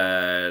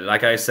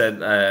 Like I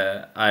said,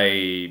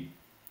 I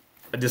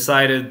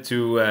decided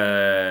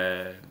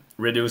to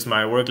reduce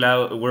my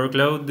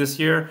workload this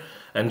year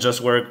and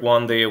just work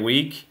 1 day a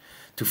week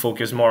to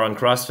focus more on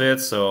CrossFit.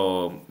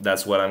 So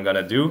that's what I'm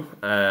gonna do.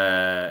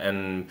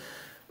 And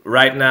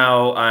right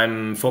now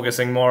I'm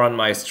focusing more on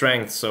my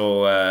strength.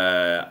 So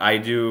I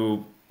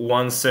do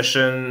one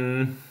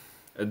session,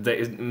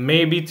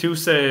 maybe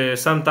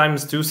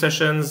sometimes two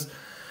sessions,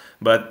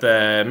 but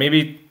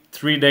maybe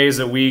 3 days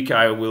a week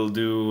I will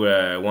do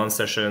one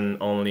session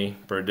only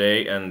per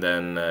day, and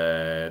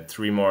then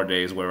 3 more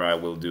days where I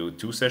will do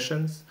 2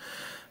 sessions.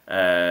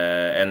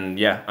 And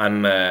yeah,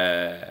 I'm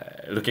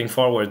looking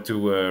forward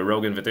to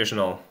Rogue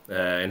Invitational.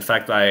 In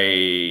fact,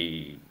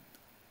 I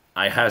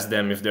asked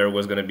them if there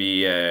was going to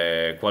be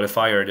a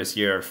qualifier this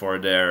year for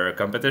their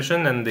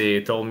competition, and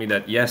they told me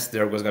that yes,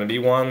 there was going to be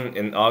one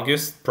in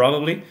August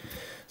probably.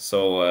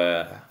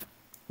 So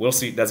we'll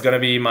see. That's going to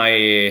be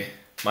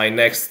my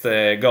next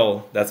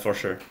goal, that's for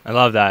sure. I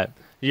love that.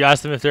 You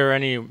asked them if there were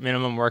any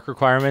minimum work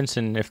requirements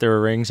and if there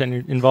were rings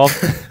involved?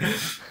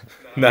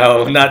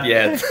 No, not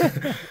yet.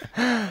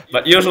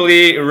 But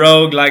usually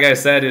Rogue, like I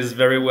said, is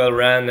very well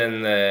ran,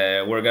 and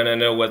we're going to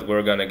know what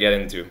we're going to get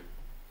into.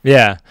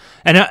 Yeah.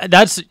 And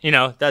that's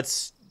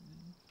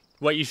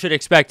what you should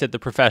expect at the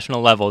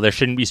professional level. There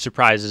shouldn't be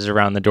surprises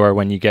around the door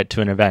when you get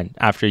to an event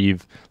after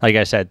you've, like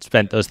I said,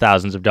 spent those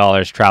thousands of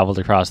dollars, traveled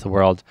across the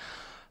world.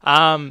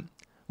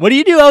 What do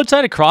you do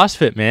outside of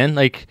CrossFit, man?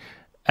 Like,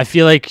 I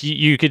feel like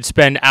you could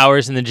spend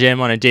hours in the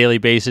gym on a daily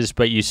basis,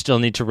 but you still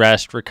need to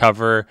rest,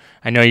 recover.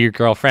 I know your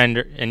girlfriend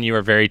and you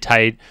are very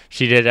tight.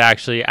 She did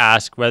actually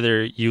ask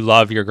whether you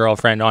love your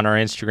girlfriend on our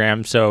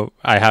Instagram, so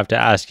I have to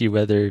ask you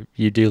whether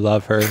you do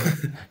love her,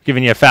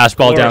 giving you a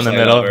fastball down the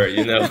middle. Love her,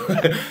 you know.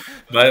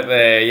 But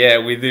yeah,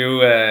 we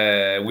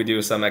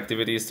do some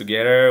activities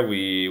together.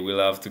 We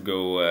love to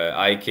go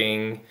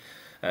hiking.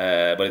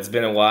 But it's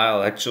been a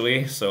while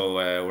actually, so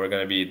we're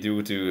gonna be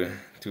due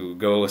to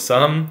go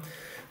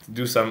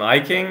do some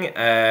hiking.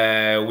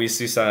 We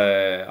see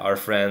our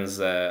friends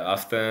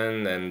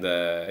often, and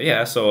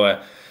yeah, so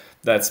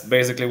that's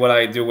basically what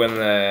I do when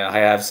I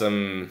have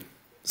some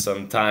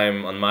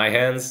time on my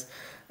hands.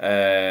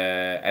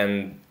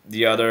 And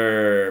the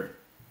other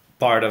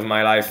part of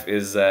my life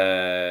is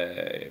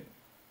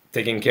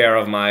taking care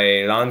of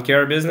my lawn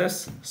care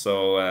business.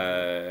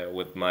 So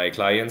with my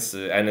clients,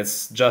 and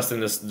it's just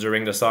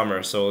during the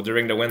summer. So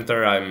during the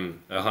winter,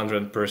 I'm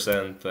 100%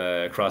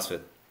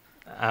 CrossFit.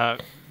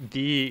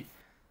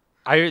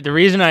 The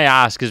reason I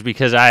ask is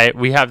because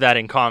we have that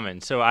in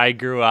common. So I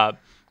grew up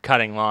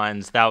cutting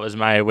lawns. That was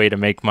my way to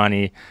make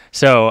money.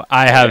 So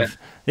I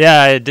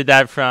did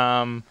that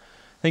from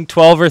I think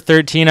 12 or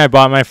 13. I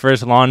bought my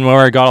first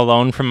lawnmower. I got a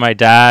loan from my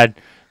dad.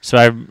 So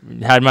I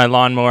had my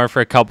lawnmower for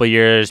a couple of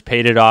years,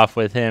 paid it off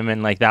with him,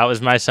 and like that was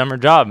my summer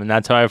job, and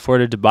that's how I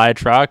afforded to buy a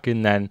truck,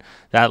 and then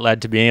that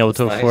led to being able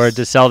to afford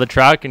to sell the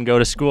truck and go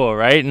to school,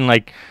 right? And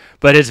like,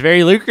 but it's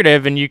very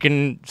lucrative, and you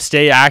can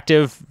stay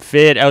active,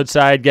 fit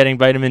outside, getting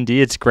vitamin D.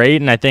 It's great,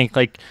 and I think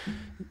like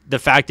the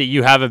fact that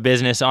you have a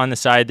business on the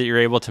side that you're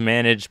able to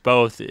manage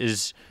both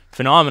is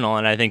phenomenal,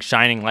 and I think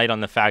shining light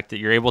on the fact that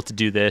you're able to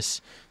do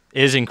this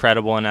is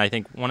incredible. And I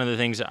think one of the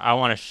things I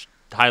want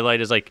to highlight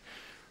is like,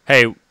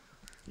 hey,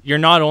 you're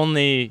not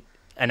only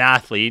an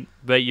athlete,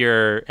 but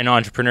you're an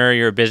entrepreneur,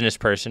 you're a business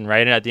person,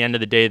 right? And at the end of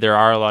the day, there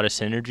are a lot of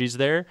synergies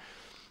there.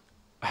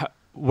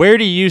 Where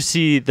do you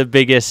see the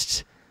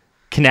biggest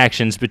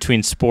connections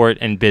between sport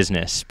and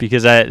business?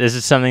 Because this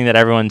is something that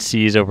everyone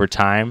sees over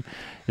time.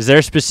 Is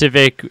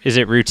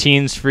it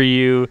routines for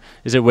you?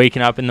 Is it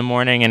waking up in the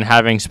morning and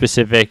having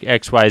specific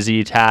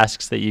XYZ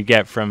tasks that you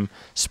get from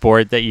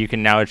sport that you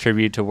can now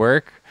attribute to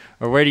work?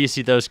 Or where do you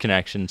see those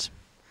connections?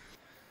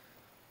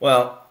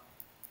 Well,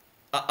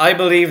 I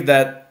believe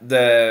that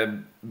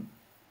the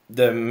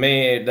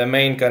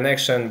main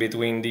connection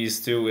between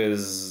these two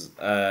is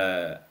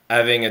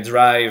having a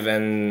drive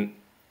and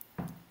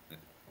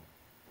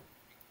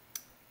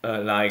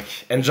like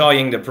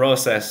enjoying the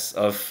process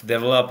of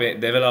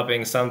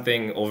developing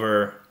something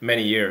over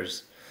many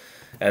years,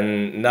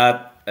 and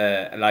not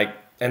like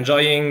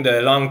enjoying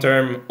the long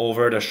term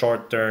over the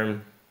short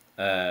term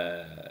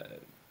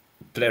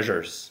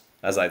pleasures,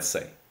 as I'd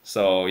say.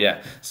 So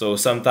yeah, so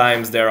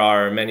sometimes there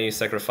are many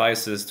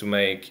sacrifices to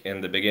make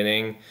in the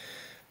beginning,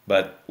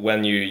 but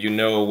when you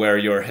know where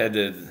you're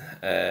headed,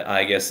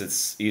 I guess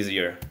it's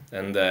easier.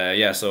 And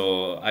yeah,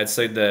 so I'd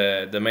say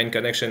the main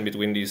connection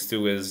between these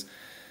two is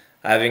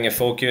having a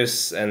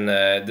focus and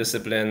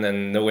discipline,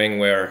 and knowing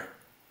where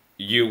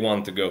you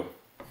want to go,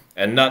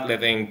 and not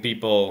letting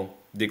people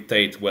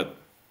dictate what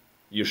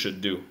you should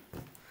do.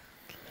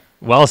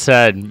 Well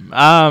said.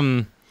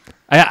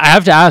 I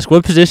have to ask,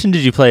 what position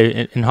did you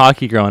play in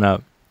hockey growing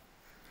up?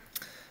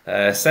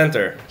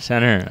 Center.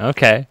 Center,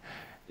 okay.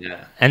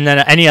 Yeah. And then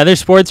any other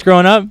sports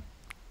growing up?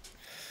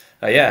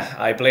 Yeah,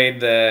 I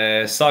played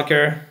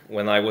soccer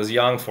when I was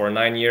young for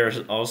 9 years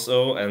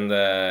also, and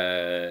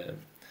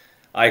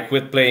I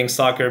quit playing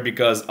soccer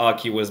because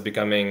hockey was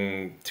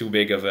becoming too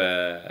big of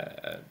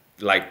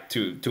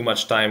too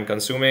much time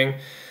consuming.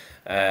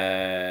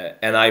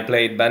 And I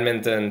played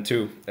badminton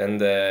too,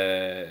 and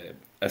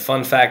a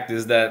fun fact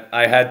is that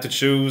I had to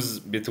choose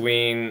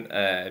between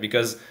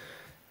because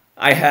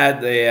I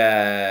had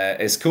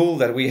a school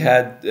that we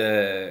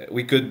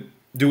could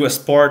do a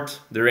sport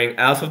during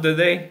half of the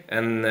day,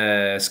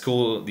 and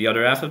school the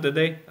other half of the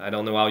day. I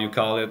don't know how you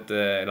call it.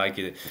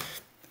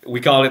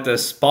 We call it a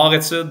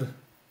sportétudes.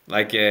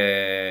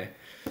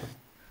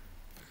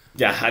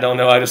 Yeah, I don't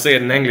know how to say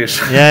it in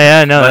English.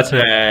 Yeah, no, but, that's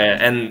right.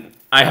 And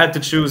I had to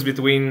choose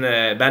between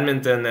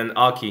badminton and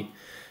hockey,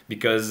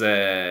 because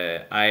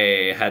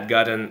I had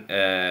gotten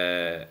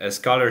a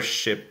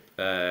scholarship.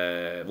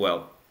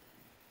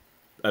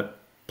 A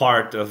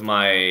part of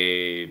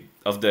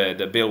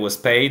the bill was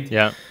paid.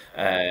 Yeah.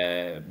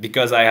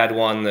 Because I had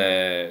won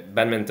the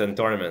badminton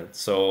tournament,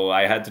 so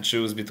I had to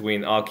choose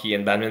between hockey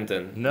and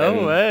badminton.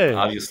 No way.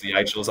 Obviously,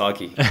 I chose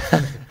hockey.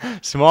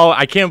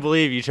 I can't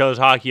believe you chose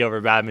hockey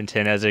over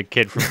badminton as a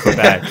kid from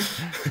Quebec.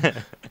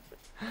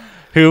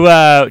 Who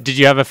did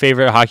you have a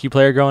favorite hockey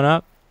player growing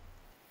up?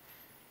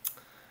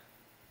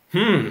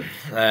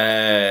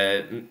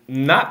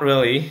 Not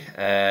really.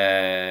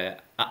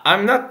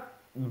 I'm not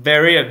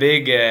very a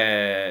big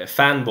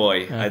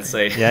fanboy, okay. I'd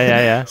say.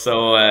 Yeah.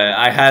 So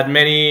I had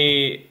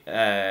many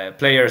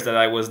players that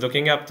I was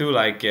looking up to,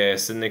 like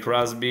Sidney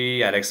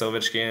Crosby, Alex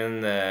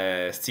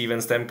Ovechkin, Steven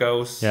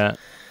Stamkos. Yeah.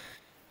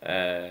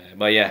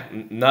 But yeah,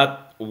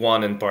 not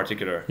one in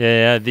particular.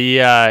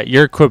 Yeah.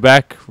 Your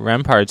Quebec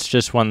Remparts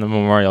just won the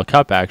Memorial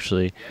Cup,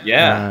 actually.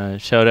 Yeah.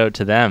 Shout out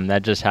to them.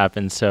 That just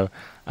happened. So.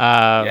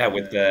 Yeah,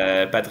 with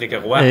Patrick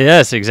Roy.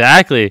 Yes,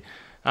 exactly.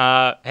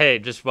 Hey,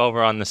 just while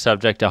we're on the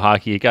subject of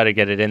hockey, you got to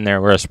get it in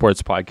there. We're a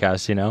sports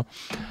podcast, you know.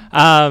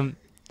 I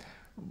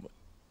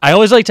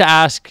always like to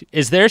ask,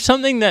 is there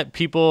something that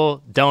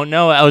people don't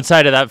know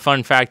outside of that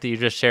fun fact that you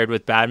just shared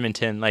with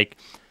badminton? Like,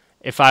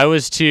 if I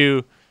was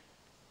to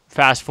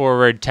fast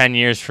forward 10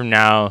 years from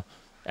now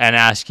and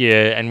ask you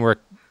and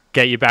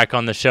get you back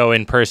on the show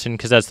in person,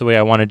 because that's the way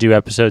I want to do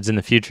episodes in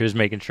the future, is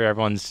making sure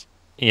everyone's,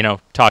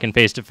 talking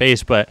face to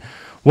face. But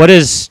what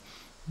does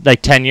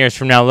 10 years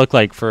from now look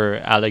like for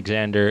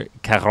Alexander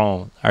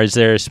Caron? Is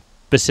there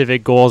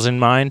specific goals in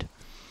mind?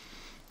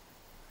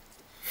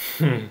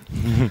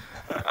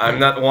 I'm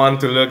not one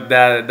to look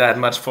that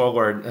much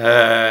forward.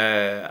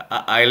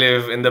 I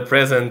live in the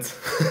present.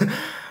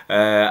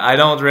 I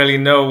don't really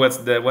know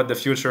what the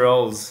future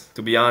holds,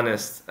 to be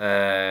honest.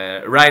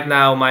 Right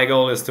now, my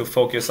goal is to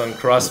focus on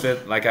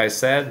CrossFit, like I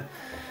said,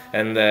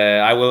 and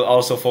I will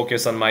also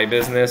focus on my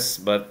business.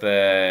 But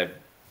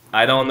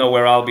I don't know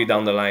where I'll be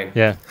down the line.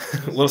 Yeah.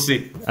 We'll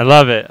see. I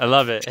love it. I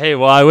love it. Hey,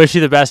 well, I wish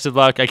you the best of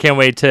luck. I can't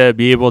wait to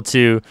be able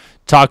to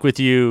talk with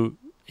you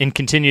and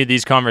continue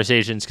these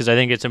conversations because I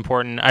think it's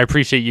important. I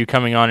appreciate you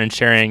coming on and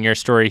sharing your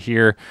story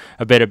here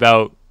a bit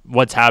about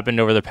what's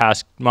happened over the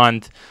past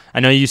month.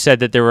 I know you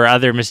said that there were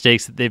other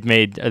mistakes that they've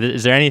made.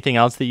 Is there anything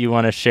else that you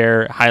want to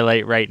share,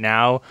 highlight right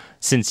now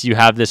since you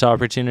have this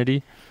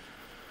opportunity?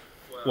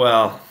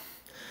 Well,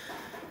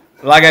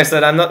 like I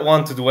said, I'm not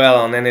one to dwell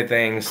on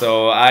anything,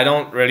 so I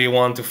don't really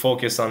want to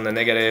focus on the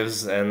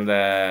negatives. And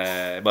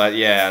but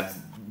yeah,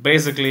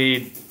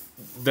 basically,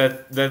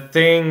 the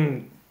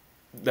thing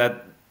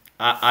that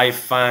I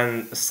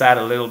find sad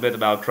a little bit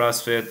about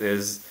CrossFit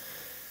is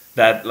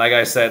that, like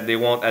I said, they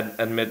won't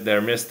admit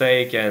their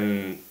mistake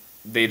and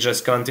they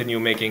just continue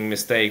making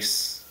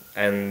mistakes.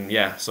 And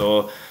yeah,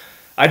 so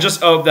I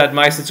just hope that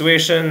my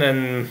situation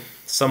and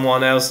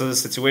someone else's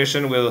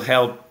situation will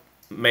help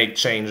make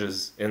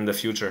changes in the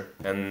future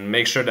and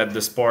make sure that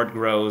the sport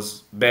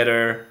grows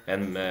better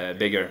and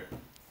bigger.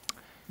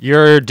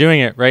 You're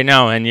doing it right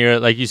now, and you're,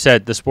 like you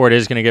said, the sport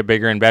is going to get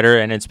bigger and better,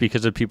 and it's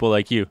because of people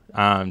like you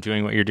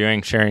doing what you're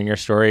doing, sharing your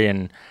story,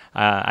 and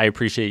I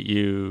appreciate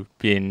you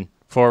being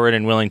forward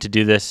and willing to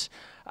do this.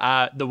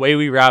 The way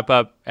we wrap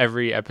up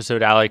every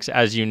episode, Alex,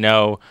 as you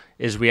know,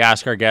 is we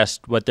ask our guests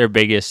what their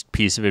biggest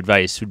piece of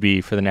advice would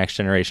be for the next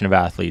generation of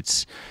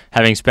athletes.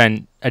 Having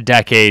spent a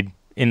decade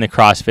in the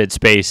CrossFit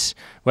space,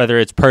 whether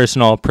it's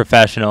personal,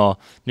 professional,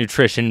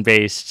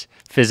 nutrition-based,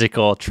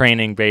 physical,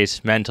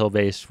 training-based,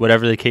 mental-based,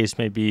 whatever the case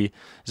may be, is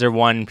there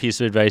one piece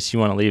of advice you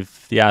want to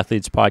leave the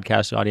Athletes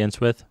Podcast audience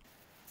with?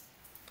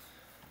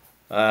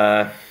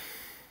 I'd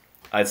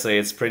say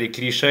it's pretty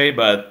cliche,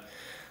 but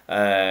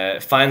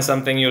find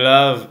something you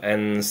love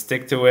and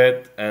stick to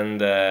it.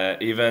 And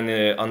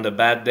even on the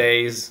bad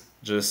days,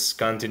 just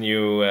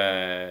continue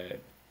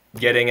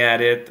getting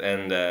at it,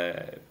 and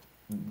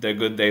the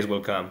good days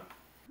will come.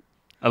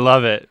 I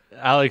love it.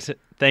 Alex,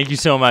 thank you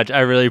so much.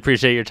 I really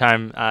appreciate your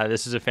time.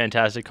 This is a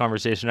fantastic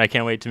conversation. I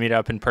can't wait to meet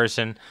up in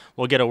person.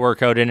 We'll get a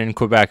workout in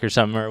Quebec or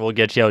something, or we'll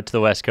get you out to the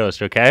West Coast,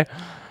 okay?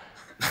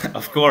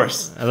 Of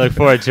course. I look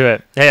forward to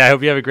it. Hey, I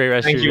hope you have a great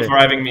rest of your day. Thank you for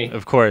having me.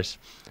 Of course.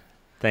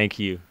 Thank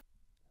you.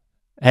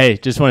 Hey,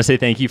 just want to say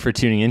thank you for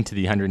tuning in to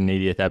the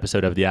 180th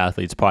episode of the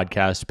Athletes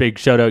Podcast. Big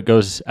shout out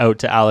goes out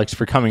to Alex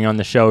for coming on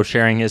the show,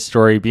 sharing his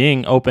story,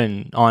 being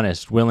open,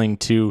 honest, willing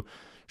to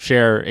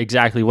share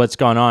exactly what's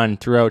gone on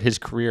throughout his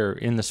career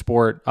in the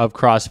sport of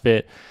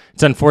CrossFit.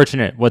 It's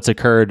unfortunate what's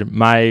occurred.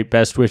 My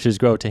best wishes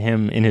go to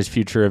him in his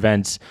future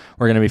events.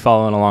 We're going to be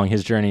following along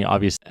his journey.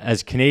 Obviously,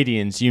 as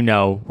Canadians, you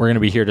know, we're going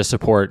to be here to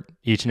support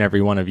each and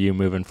every one of you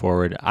moving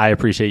forward. I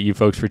appreciate you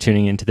folks for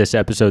tuning into this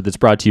episode that's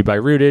brought to you by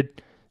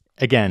Rooted.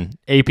 Again,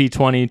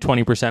 AP20,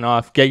 20%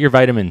 off. Get your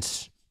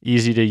vitamins.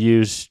 Easy to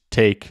use,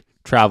 take,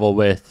 travel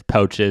with,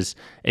 pouches.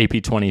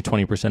 AP20,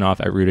 20%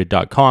 off at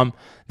rooted.com.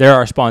 They're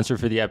our sponsor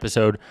for the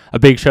episode. A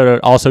big shout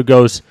out also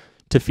goes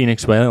to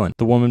Phoenix Whalen,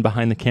 the woman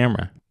behind the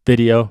camera,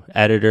 video,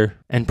 editor,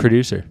 and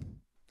producer.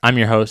 I'm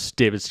your host,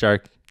 David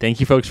Stark. Thank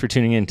you folks for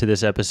tuning in to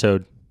this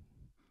episode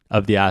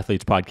of the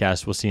Athletes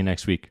Podcast. We'll see you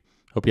next week.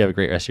 Hope you have a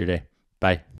great rest of your day. Bye.